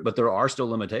this group, but there are still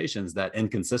limitations that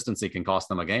inconsistency can cost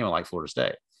them a game like Florida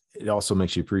State. It also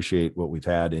makes you appreciate what we've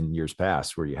had in years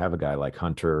past where you have a guy like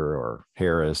Hunter or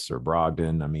Harris or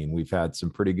Brogdon. I mean, we've had some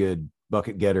pretty good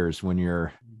bucket getters when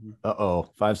you're,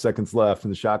 5 seconds left in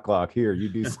the shot clock. Here, you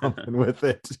do something with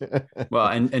it. Well,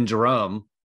 and Jerome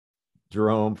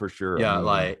for sure.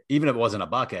 Yeah. Even if it wasn't a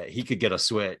bucket, he could get a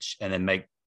switch and then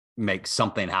make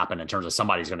something happen in terms of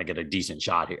somebody's going to get a decent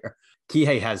shot here.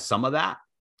 Kihei has some of that.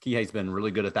 Kihei's been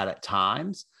really good at that at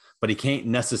times, but he can't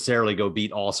necessarily go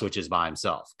beat all switches by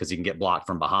himself because he can get blocked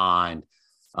from behind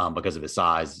because of his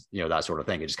size, that sort of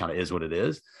thing. It just kind of is what it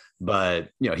is. But,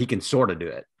 he can sort of do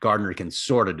it. Gardner can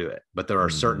sort of do it. But there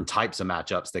are certain types of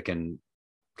matchups that can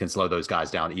slow those guys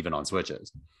down even on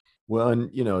switches. Well,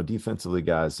 and defensively,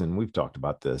 guys, and we've talked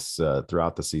about this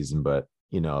throughout the season, but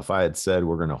if I had said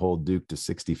we're going to hold Duke to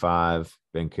 65,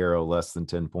 Banchero less than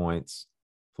 10 points,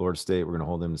 Florida State, we're going to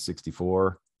hold them to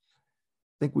 64,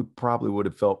 I think we probably would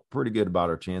have felt pretty good about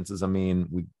our chances. I mean,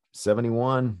 we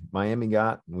 71 Miami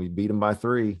got, and we beat them by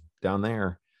 3 down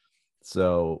there.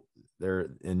 So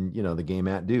they're in, the game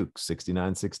at Duke,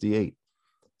 69-68.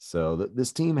 So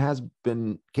this team has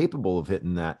been capable of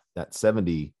hitting that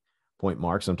 70-point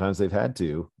mark. Sometimes they've had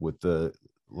to with the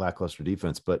lackluster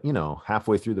defense, but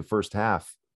halfway through the first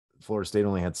half, Florida State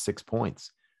only had 6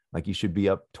 points. Like, you should be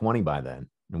up 20 by then,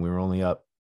 and we were only up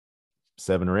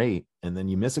 7 or 8. And then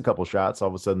you miss a couple shots, all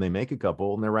of a sudden they make a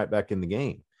couple, and they're right back in the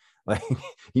game. Like,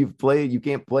 you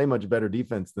can't play much better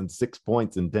defense than 6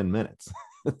 points in 10 minutes.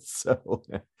 So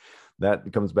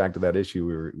that comes back to that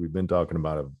issue we've been talking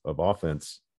about of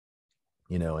offense.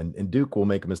 And Duke will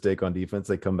make a mistake on defense.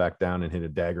 They come back down and hit a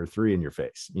dagger 3 in your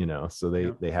face, so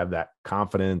they have that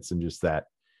confidence and just that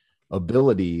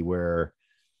ability where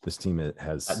this team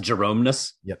has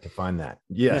Jerome-ness. Yet to find that.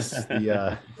 Yes.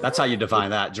 That's how you define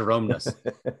that, Jerome-ness.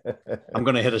 I'm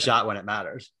going to hit a shot when it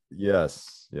matters.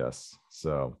 Yes.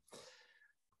 So,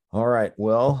 all right.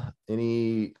 Well,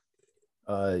 you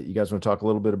guys want to talk a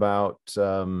little bit about,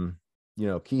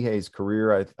 Kihei's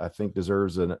career, I think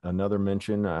deserves another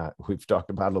mention. We've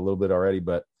talked about it a little bit already,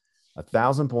 but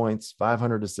 1,000 points,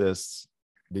 500 assists.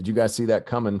 Did you guys see that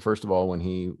coming, first of all, when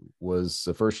he was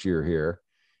the first year here?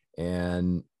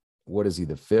 And what is he,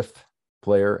 the 5th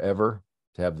player ever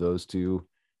to have those 2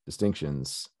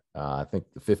 distinctions? I think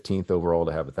the 15th overall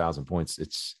to have 1,000 points.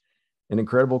 It's an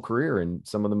incredible career and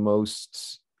some of the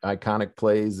most iconic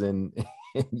plays in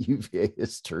UVA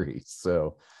history.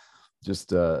 So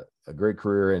just a great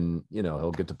career, and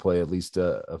he'll get to play at least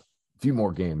a few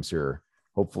more games here.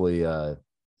 Hopefully, have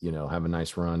a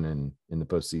nice run in the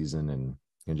postseason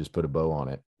and just put a bow on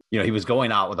it. He was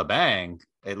going out with a bang.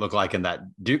 It looked like in that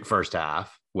Duke first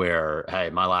half, where, hey,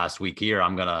 my last week here,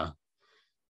 I'm gonna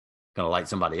light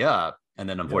somebody up, and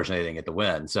then unfortunately they didn't get the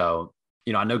win. So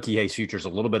I know Kihei's future is a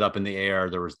little bit up in the air.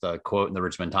 There was the quote in the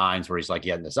Richmond Times where he's like, he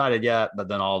hadn't decided yet, but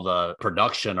then all the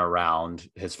production around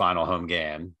his final home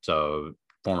game, so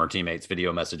former teammates,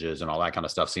 video messages, and all that kind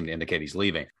of stuff seemed to indicate he's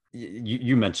leaving.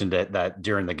 You mentioned it, that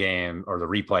during the game or the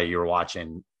replay you were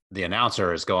watching, the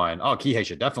announcer is going, oh, Kihei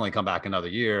should definitely come back another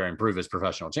year and improve his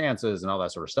professional chances and all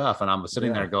that sort of stuff. And I'm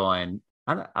sitting there going,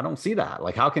 I don't see that.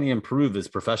 Like, how can he improve his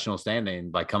professional standing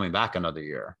by coming back another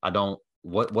year?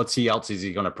 What's else is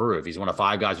he going to prove? He's one of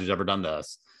 5 guys who's ever done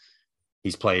this.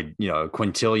 He's played, a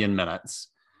quintillion minutes.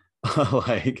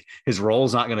 Like, his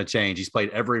role's not going to change. He's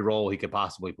played every role he could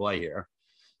possibly play here.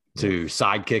 To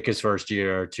sidekick his first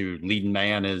year, to leading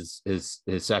man his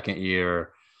second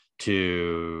year,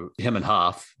 to him and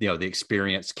Huff, the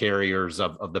experienced carriers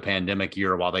of the pandemic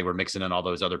year while they were mixing in all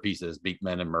those other pieces,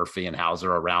 Beekman and Murphy and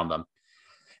Hauser around them.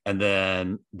 And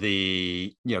then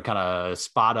the, kind of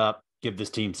spot up, give this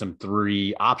team some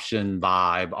 3 option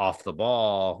vibe off the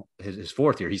ball. His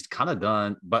 4th year, he's kind of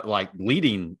done, but like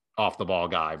leading off the ball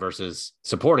guy versus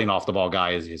supporting off the ball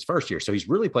guy is his first year. So he's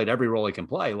really played every role he can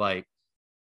play. Like,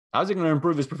 how's he going to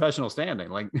improve his professional standing?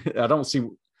 Like, I just don't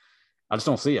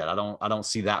see it. I don't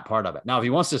see that part of it. Now, if he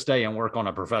wants to stay and work on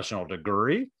a professional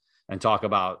degree and talk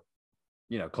about,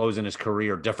 closing his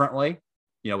career differently,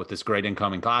 with this great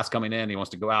incoming class coming in, he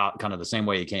wants to go out kind of the same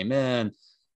way he came in.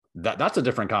 That's a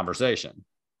different conversation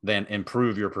than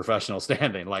improve your professional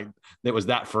standing. Like, it was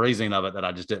that phrasing of it that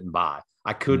I just didn't buy.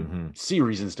 I could see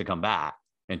reasons to come back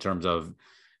in terms of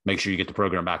make sure you get the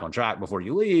program back on track before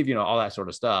you leave, all that sort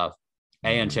of stuff,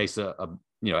 and chase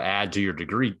add to your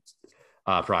degree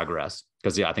progress.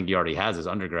 Because I think he already has his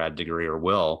undergrad degree or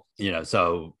will,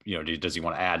 so, does he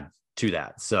want to add to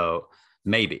that? So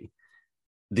maybe.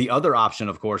 The other option,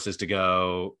 of course, is to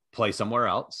go play somewhere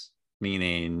else,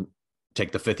 meaning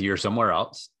take the 5th year somewhere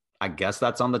else. I guess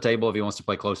that's on the table if he wants to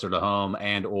play closer to home,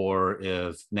 and or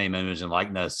if name, image, and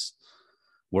likeness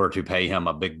were to pay him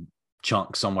a big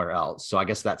chunk somewhere else. So I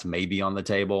guess that's maybe on the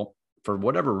table. For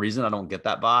whatever reason, I don't get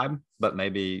that vibe, but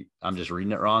maybe I'm just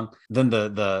reading it wrong. Then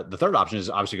the third option is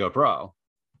obviously go pro.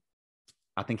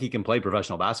 I think he can play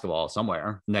professional basketball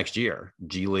somewhere next year,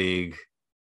 G League,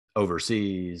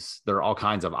 overseas. There are all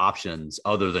kinds of options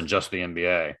other than just the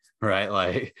NBA, right?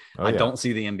 Like, I don't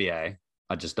see the NBA.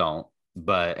 I just don't.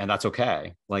 And that's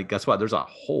okay. Like, guess what? There's a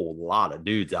whole lot of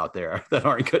dudes out there that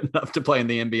aren't good enough to play in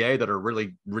the NBA that are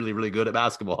really, really, really good at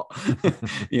basketball.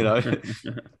 You're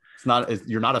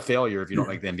not a failure if you don't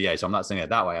make the NBA. So I'm not saying it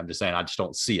that way. I'm just saying I just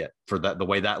don't see it for that. The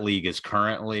way that league is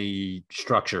currently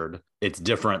structured, it's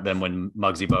different than when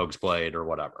Muggsy Bogues played or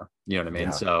whatever. You know what I mean?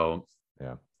 Yeah. So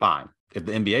fine. if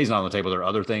the NBA is not on the table, there are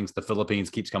other things. The Philippines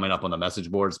keeps coming up on the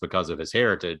message boards because of his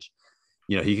heritage.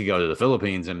 He could go to the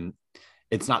Philippines, and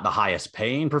it's not the highest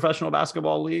paying professional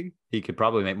basketball league. He could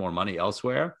probably make more money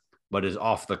elsewhere, but his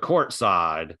off the court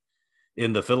side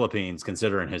in the Philippines,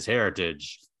 considering his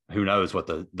heritage, who knows what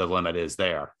the limit is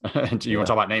there. And you want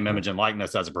to talk about name, image, and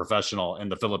likeness as a professional in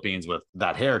the Philippines with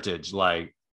that heritage,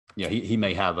 like, he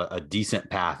may have a decent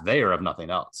path there if nothing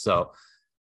else. So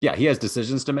yeah, he has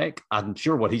decisions to make. I'm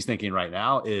sure what he's thinking right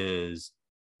now is,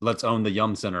 let's own the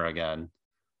Yum Center again.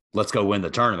 Let's go win the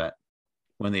tournament,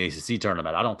 win the ACC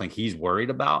tournament. I don't think he's worried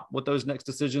about what those next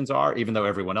decisions are, even though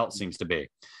everyone else seems to be,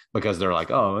 because they're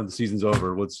like, oh, the season's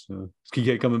over. What's is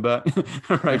Kike coming back?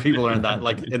 Right? People are in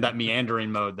that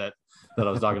meandering mode that I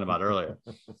was talking about earlier.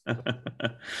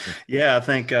 Yeah, I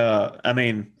think. I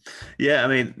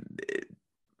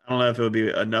don't know if it would be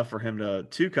enough for him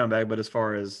to come back, but as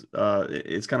far as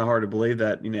it's kind of hard to believe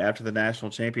that, after the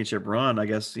national championship run, I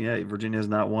guess, Virginia has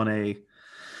not won a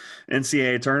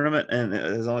NCAA tournament and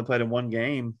has only played in one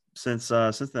game since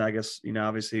then. I guess,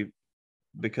 obviously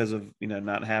because of,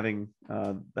 not having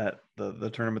the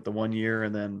tournament the 1 year,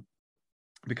 and then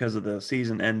because of the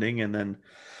season ending, and then,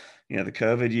 the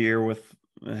COVID year with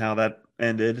how that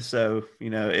ended. So,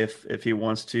 if he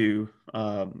wants to,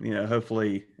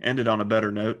 hopefully end it on a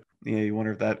better note, you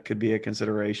wonder if that could be a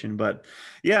consideration. But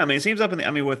yeah, it seems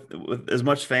with as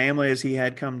much family as he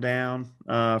had come down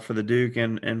for the Duke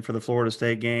and for the Florida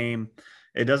State game,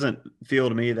 it doesn't feel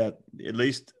to me that,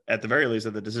 at the very least,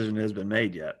 that the decision has been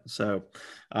made yet. So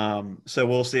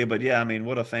we'll see. But yeah,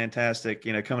 what a fantastic,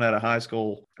 coming out of high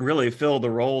school, really filled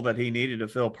the role that he needed to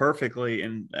fill perfectly.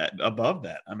 And above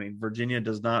that, Virginia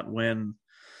does not win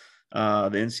the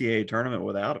NCAA tournament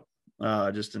without him.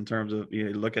 Just in terms of,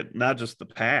 look at not just the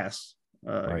pass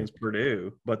against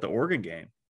Purdue, but the Oregon game.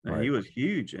 And he was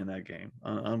huge in that game.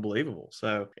 Unbelievable.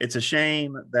 So it's a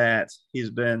shame that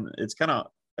it's kind of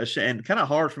and kind of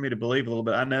hard for me to believe a little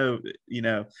bit. I know,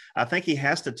 I think he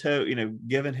has to toe,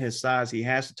 given his size, he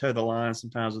has to toe the line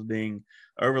sometimes with being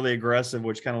overly aggressive,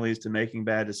 which kind of leads to making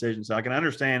bad decisions. So I can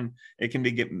understand it can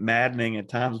get maddening at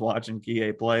times watching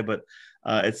Kihei play, but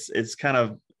it's kind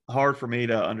of hard for me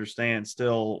to understand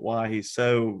still why he's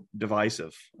so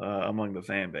divisive among the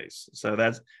fan base. So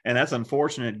that's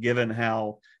unfortunate given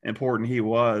how important he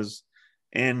was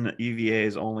in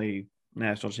UVA's only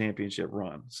national championship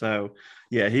run. So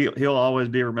yeah, he'll always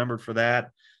be remembered for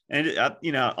that. And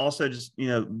also just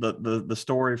the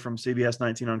story from CBS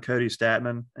 19 on Cody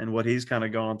Statman and what he's kind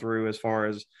of gone through as far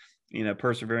as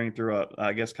persevering through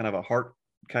I guess kind of a heart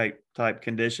type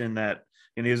condition that,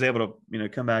 and he was able to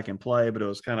come back and play, but it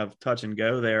was kind of touch and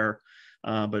go there.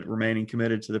 But remaining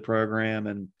committed to the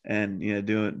program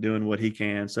and doing what he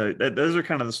can. So those are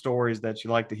kind of the stories that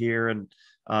you like to hear, and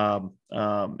that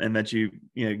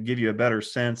give you a better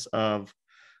sense of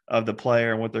the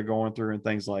player and what they're going through and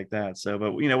things like that. So,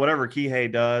 but whatever Kihei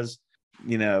does,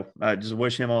 I just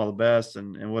wish him all the best.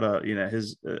 And what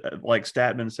his like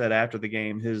Statman said after the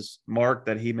game, his mark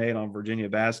that he made on Virginia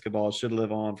basketball should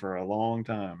live on for a long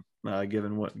time.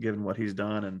 Given what he's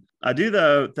done. And I do,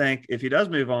 though, think if he does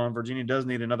move on, Virginia does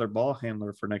need another ball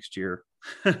handler for next year.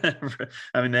 They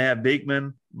have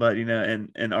Beekman, but,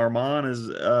 and Armand is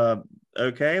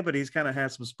okay, but he's kind of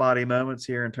had some spotty moments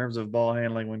here in terms of ball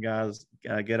handling when guys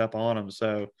get up on him.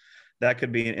 So that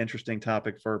could be an interesting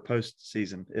topic for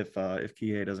postseason if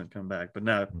Kihei doesn't come back. But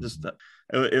no, just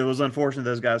it was unfortunate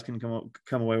those guys can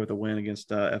come away with a win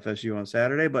against FSU on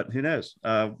Saturday. But who knows?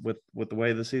 With the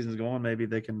way the season's going, maybe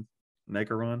they can make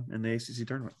a run in the ACC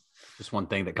tournament. Just one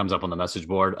thing that comes up on the message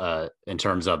board in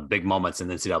terms of big moments in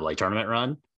the NCAA tournament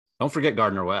run. Don't forget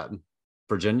Gardner Webb.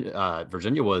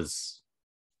 Virginia was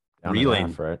reeling.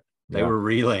 Half, right? They were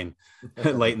reeling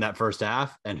late in that first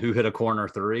half, and who hit a corner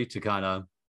three to kind of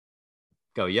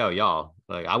go, yo, y'all,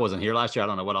 like, I wasn't here last year. I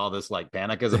don't know what all this like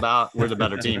panic is about. We're the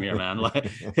better team here, man. Like,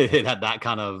 it had that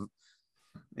kind of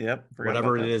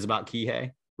whatever it is about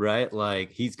Kihei, right?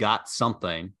 Like, he's got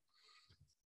something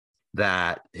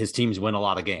that his teams win a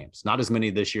lot of games. Not as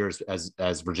many this year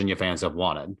as Virginia fans have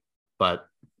wanted, but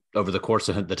over the course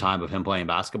of the time of him playing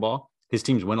basketball, his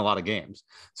teams win a lot of games.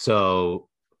 So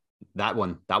that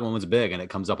one was big, and it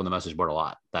comes up on the message board a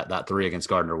lot. That three against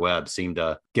Gardner Webb seemed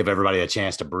to give everybody a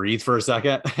chance to breathe for a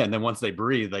second, and then once they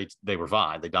breathed, they were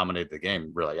fine. They dominated the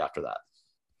game really after that.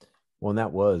 Well, and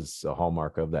that was a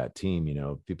hallmark of that team.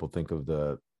 People think of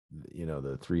the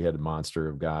three-headed monster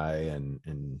of Guy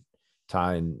and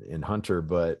Ty and Hunter,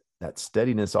 but that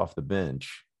steadiness off the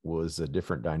bench was a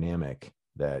different dynamic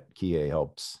that Kihei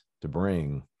helps to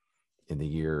bring in the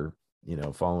year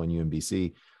following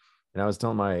UMBC. And I was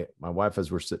telling my wife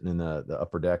as we're sitting in the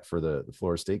upper deck for the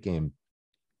Florida State game,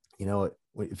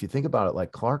 if you think about it,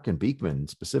 like Clark and Beekman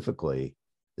specifically,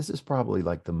 this is probably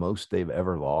like the most they've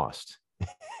ever lost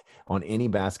on any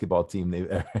basketball team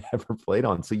they've ever played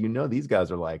on. So, these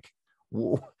guys are like,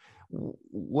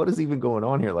 what is even going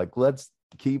on here? Like, let's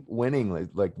keep winning.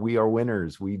 Like we are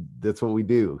winners. That's what we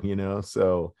do,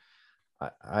 So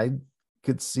I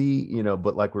could see,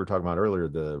 but like we were talking about earlier,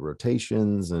 the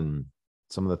rotations and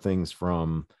some of the things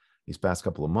from these past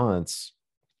couple of months,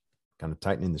 kind of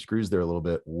tightening the screws there a little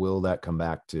bit. Will that come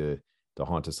back to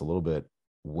haunt us a little bit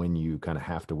when you kind of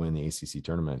have to win the ACC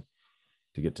tournament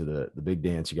to get to the big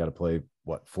dance? You got to play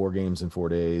 4 games in 4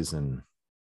 days,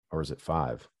 or is it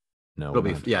 5? No, it'll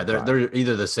be, they're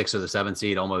either the 6 or the 7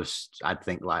 seed. Almost, I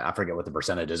think, like, I forget what the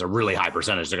percentage is. A really high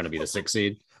percentage they're going to be the 6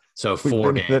 seed. So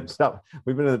 4 games.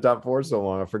 We've been in the top 4 so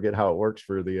long. I forget how it works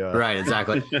for the right.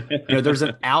 Exactly. There's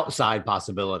an outside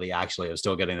possibility actually of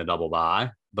still getting the double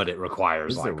bye, but it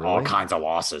requires all kinds of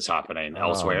losses happening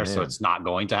elsewhere. Man. So it's not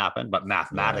going to happen, but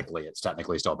mathematically it's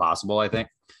technically still possible, I think.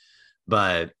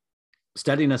 But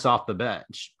steadiness off the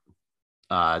bench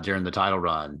during the title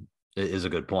run is a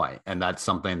good point. And that's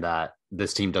something that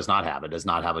this team does not have. It does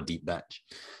not have a deep bench.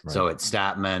 Right. So it's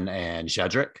Statman and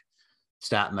Shedrick.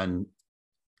 Statman,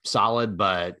 solid,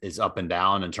 but is up and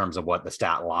down in terms of what the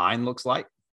stat line looks like.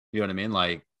 You know what I mean?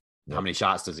 Like, how many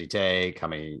shots does he take? How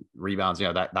many rebounds?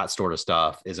 That sort of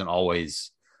stuff isn't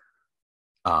always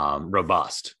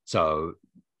robust. So,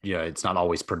 it's not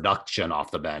always production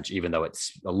off the bench, even though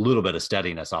it's a little bit of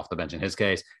steadiness off the bench in his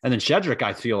case. And then Shedrick,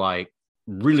 I feel like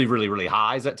really, really, really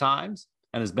highs at times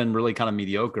and has been really kind of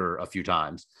mediocre a few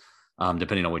times,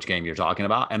 depending on which game you're talking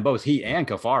about. And both he and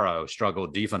Cafaro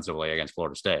struggled defensively against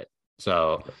Florida State.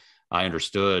 So I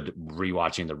understood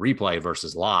rewatching the replay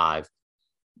versus live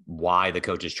why the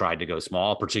coaches tried to go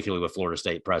small, particularly with Florida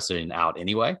State pressing out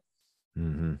anyway.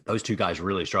 Mm-hmm. Those 2 guys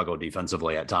really struggled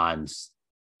defensively at times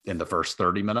in the first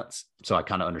 30 minutes. So I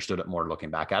kind of understood it more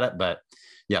looking back at it. But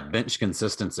yeah, bench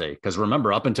consistency. Because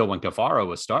remember, up until when Cafaro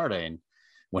was starting,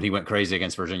 when he went crazy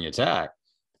against Virginia Tech,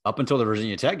 up until the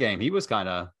Virginia Tech game, he was kind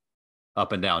of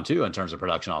up and down too in terms of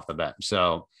production off the bench.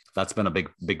 So that's been a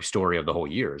big story of the whole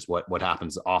year is what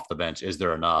happens off the bench. Is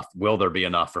there enough? Will there be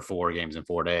enough for 4 games in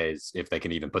 4 days if they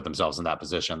can even put themselves in that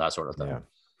position, that sort of thing? Yeah.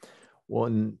 Well,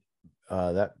 and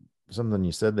that something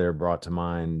you said there brought to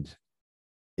mind,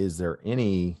 is there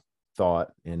any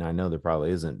thought, and I know there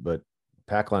probably isn't, but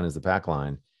pack line is the pack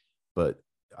line. But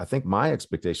I think my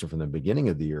expectation from the beginning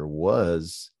of the year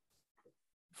was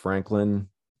Franklin,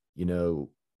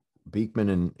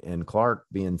 Beekman and Clark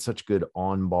being such good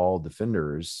on-ball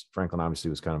defenders. Franklin obviously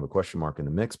was kind of a question mark in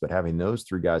the mix, but having those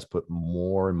 3 guys put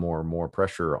more and more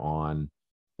pressure on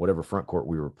whatever front court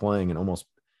we were playing and almost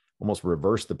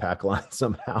reverse the pack line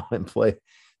somehow and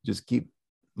just keep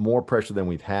more pressure than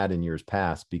we've had in years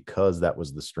past, because that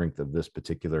was the strength of this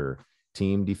particular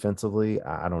team defensively.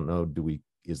 I don't know.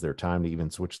 Is there time to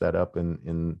even switch that up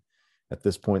in at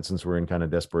this point, since we're in kind of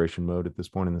desperation mode at this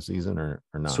point in the season, or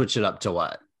not? Switch it up to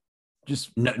what?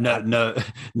 Just no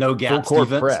gaps, full court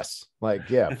defense.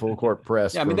 Press, full court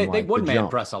press. Yeah, I mean they one man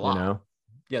press a lot.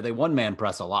 Yeah, they one man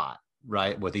press a lot,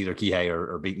 right? With either Kihei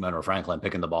or Beekman or Franklin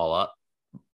picking the ball up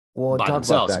by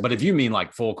themselves. But if you mean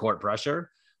like full court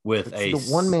pressure with the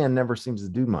one man never seems to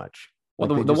do much.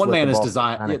 Well, the one man is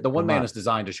designed. The one man is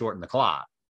designed to shorten the clock.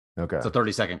 Okay, it's a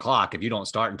 30-second clock. If you don't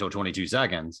start until 22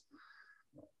 seconds.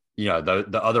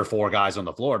 The other 4 guys on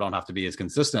the floor don't have to be as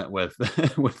consistent with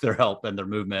their help and their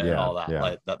movement and all that. Yeah.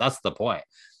 Like, that's the point.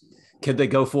 Could they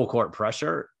go full court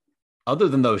pressure? Other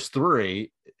than those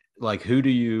 3, like, who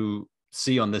do you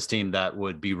see on this team that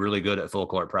would be really good at full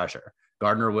court pressure?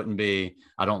 Gardner wouldn't be.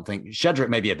 I don't think Shedrick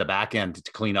maybe at the back end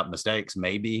to clean up mistakes.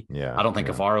 Maybe. Yeah. I don't think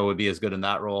Cafaro would be as good in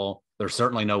that role. There's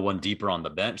certainly no one deeper on the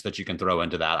bench that you can throw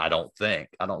into that. I don't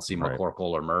see McCorkle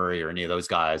or Murray or any of those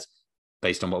guys,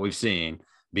 based on what we've seen,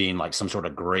 being like some sort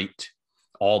of great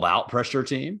all-out pressure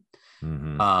team.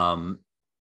 Mm-hmm.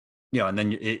 And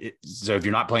then so if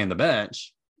you're not playing the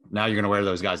bench, now you're going to wear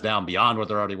those guys down beyond what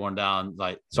they're already worn down.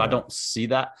 I don't see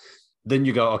that. Then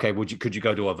you go, okay, could you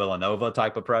go to a Villanova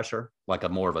type of pressure, like a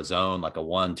more of a zone, like a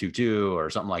 1-2-2 or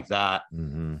something like that,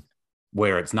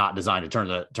 where it's not designed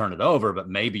to turn it over, but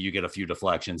maybe you get a few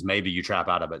deflections, maybe you trap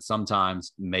out of it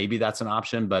sometimes. Maybe that's an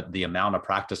option, but the amount of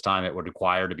practice time it would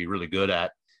require to be really good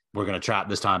at, we're going to trap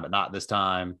this time, but not this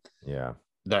time. Yeah.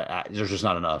 There's just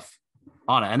not enough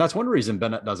on it. And that's one reason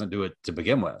Bennett doesn't do it to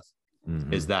begin with,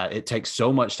 is that it takes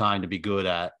so much time to be good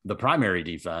at the primary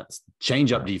defense.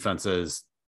 Change up defenses,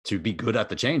 to be good at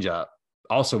the change up,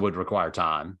 also would require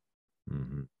time.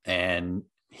 And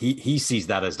he sees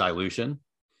that as dilution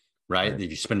right? If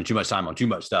you're spending too much time on too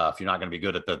much stuff, you're not going to be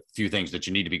good at the few things that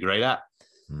you need to be great at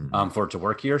for it to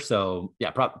work here. So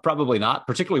yeah, probably not,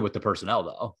 particularly with the personnel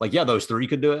though. Like, yeah, those three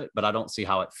could do it, but I don't see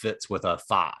how it fits with a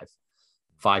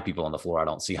five people on the floor. I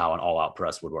don't see how an all-out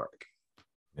press would work.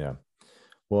 Yeah.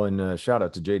 Well, and shout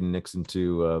out to Jaden Nixon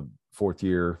too, fourth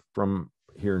year from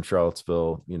here in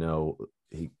Charlottesville. You know,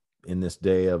 he, in this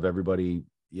day of everybody,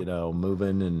 you know,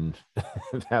 moving and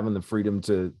having the freedom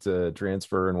to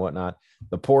transfer and whatnot,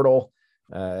 the portal,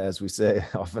 as we say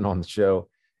often on the show,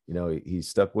 you know, he's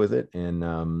stuck with it. And,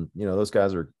 you know, those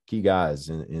guys are key guys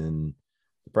in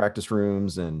the practice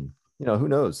rooms, and, you know, who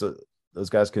knows, those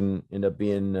guys can end up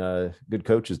being good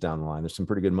coaches down the line. There's some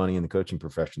pretty good money in the coaching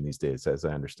profession these days, as I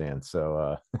understand.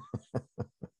 So,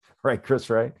 right, Chris,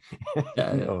 right?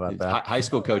 Yeah, you know about that. High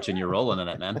school coaching, you're rolling in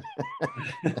it, man.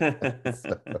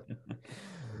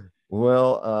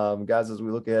 Well, guys, as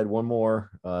we look ahead, one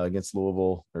more against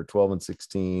Louisville. They're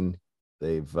 12-16.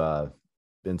 They've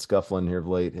been scuffling here of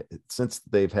late since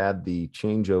they've had the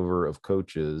changeover of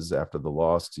coaches after the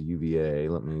loss to UVA.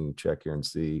 Let me check here and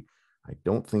see. I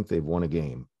don't think they've won a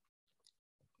game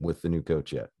with the new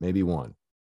coach yet. Maybe one.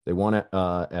 They won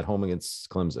at home against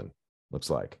Clemson, looks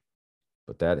like.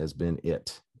 But that has been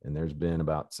it. And there's been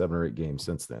about 7 or 8 games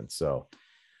since then. So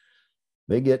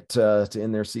they get to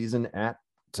end their season at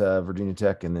Virginia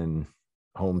Tech and then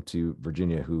home to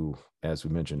Virginia, who, as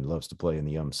we mentioned, loves to play in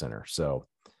the Yum Center. So,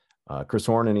 Chris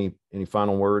Horn, any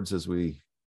final words as we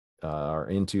are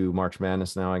into March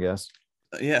Madness now, I guess?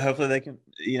 Yeah, hopefully they can,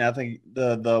 you know, I think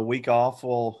the week off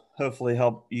will hopefully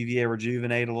help UVA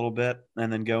rejuvenate a little bit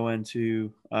and then go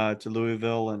into to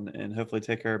Louisville and hopefully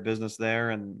take care of business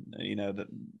there. And, you know,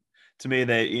 to me,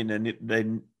 they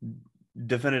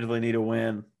definitively need a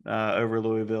win over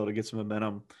Louisville to get some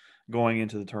momentum going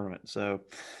into the tournament. So,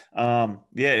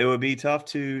 yeah, it would be tough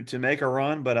to make a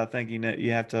run, but I think, you know,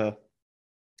 you have to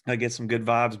get some good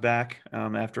vibes back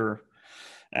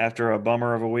after a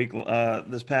bummer of a week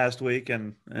this past week,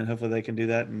 and hopefully they can do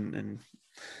that and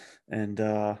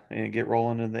get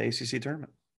rolling in the ACC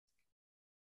tournament.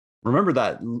 Remember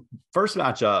that first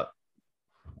matchup,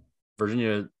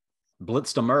 Virginia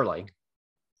blitzed them early.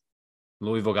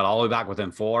 Louisville got all the way back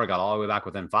within 4, got all the way back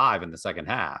within 5 in the second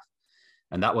half.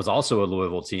 And that was also a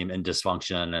Louisville team in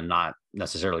dysfunction and not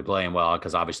necessarily playing well,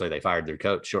 because obviously they fired their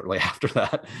coach shortly after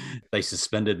that. They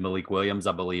suspended Malik Williams,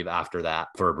 I believe, after that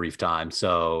for a brief time.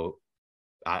 So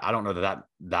I don't know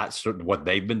that's what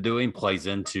they've been doing plays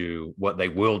into what they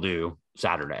will do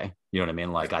Saturday. You know what I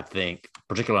mean? Like, I think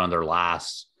particularly on their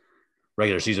last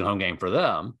regular season home game for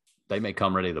them, they may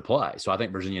come ready to play. So I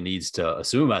think Virginia needs to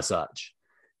assume as such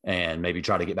and maybe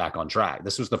try to get back on track.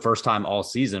 This was the first time all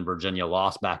season Virginia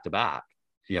lost back-to-back.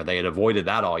 You know, they had avoided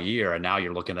that all year. And now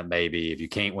you're looking at maybe if you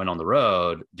can't win on the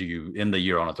road, do you end the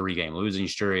year on a 3-game losing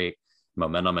streak,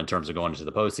 momentum in terms of going into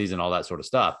the postseason, all that sort of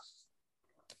stuff.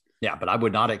 Yeah, but I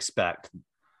would not expect,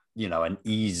 you know, an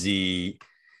easy,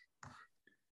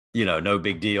 you know, no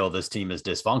big deal. This team is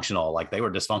dysfunctional. Like, they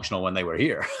were dysfunctional when they were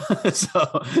here.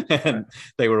 So, and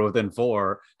they were within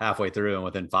 4 halfway through and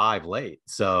within 5 late.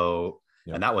 So,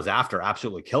 and that was after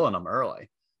absolutely killing them early.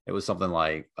 It was something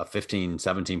like a 15,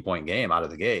 17-point game out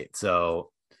of the gate. So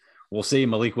we'll see.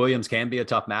 Malik Williams can be a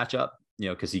tough matchup, you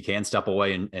know, because he can step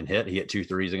away and hit. He hit 2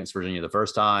 threes against Virginia the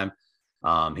first time.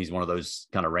 He's one of those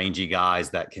kind of rangy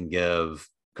guys that can give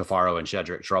Cafaro and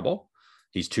Shedrick trouble.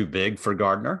 He's too big for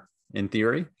Gardner, in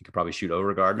theory. He could probably shoot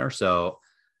over Gardner. So,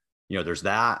 you know, there's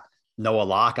that. Noah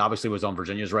Locke obviously was on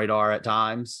Virginia's radar at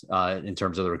times in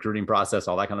terms of the recruiting process,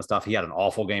 all that kind of stuff. He had an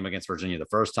awful game against Virginia the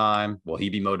first time. Will he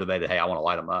be motivated? Hey, I want to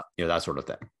light him up, you know, that sort of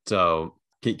thing. So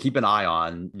keep an eye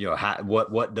on, you know,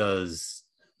 what does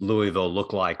Louisville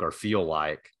look like or feel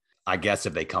like? I guess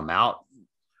if they come out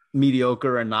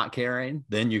mediocre and not caring,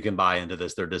 then you can buy into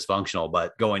this. They're dysfunctional,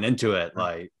 but going into it,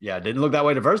 like, yeah, it didn't look that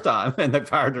way the first time. And they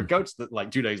fired their coach like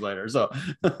 2 days later. So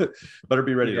better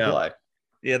be ready to play.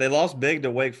 Yeah, they lost big to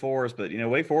Wake Forest, but, you know,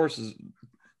 Wake Forest is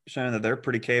showing that they're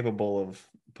pretty capable of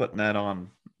putting that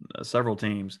on several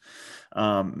teams,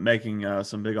 making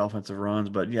some big offensive runs.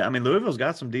 But, yeah, I mean, Louisville's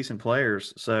got some decent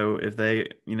players. So if they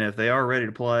are ready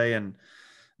to play and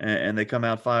they come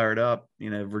out fired up, you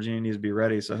know, Virginia needs to be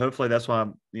ready. So hopefully that's why,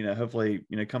 you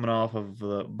know, coming off of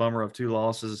the bummer of 2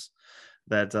 losses,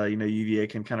 that, you know, UVA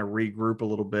can kind of regroup a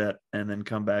little bit and then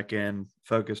come back in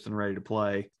focused and ready to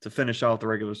play to finish off the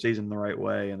regular season the right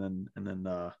way, and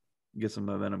then get some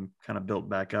momentum kind of built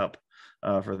back up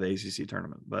for the ACC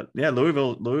tournament. But yeah,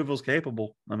 Louisville's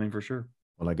capable. I mean, for sure.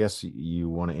 Well, I guess you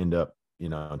want to end up, you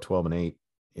know, 12-8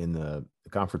 in the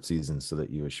conference season so that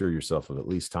you assure yourself of at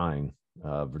least tying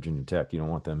Virginia Tech. You don't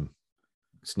want them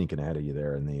sneaking ahead of you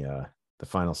there in the the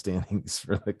final standings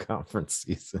for the conference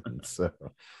season. So a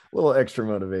little extra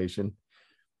motivation.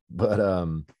 But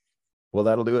well,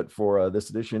 that'll do it for this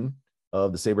edition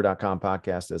of the Saber.com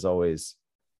podcast. As always,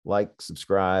 like,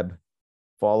 subscribe,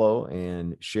 follow,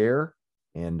 and share.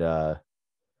 And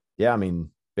yeah, I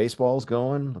mean, baseball's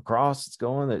going, lacrosse it's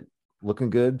going, looking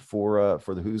good for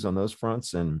the Who's on those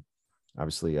fronts, and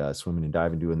obviously swimming and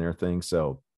diving doing their thing.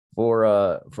 So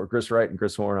for Chris Wright and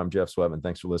Chris Horn, I'm Jeff Sweatman.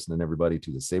 Thanks for listening, everybody,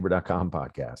 to the Saber.com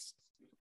podcast.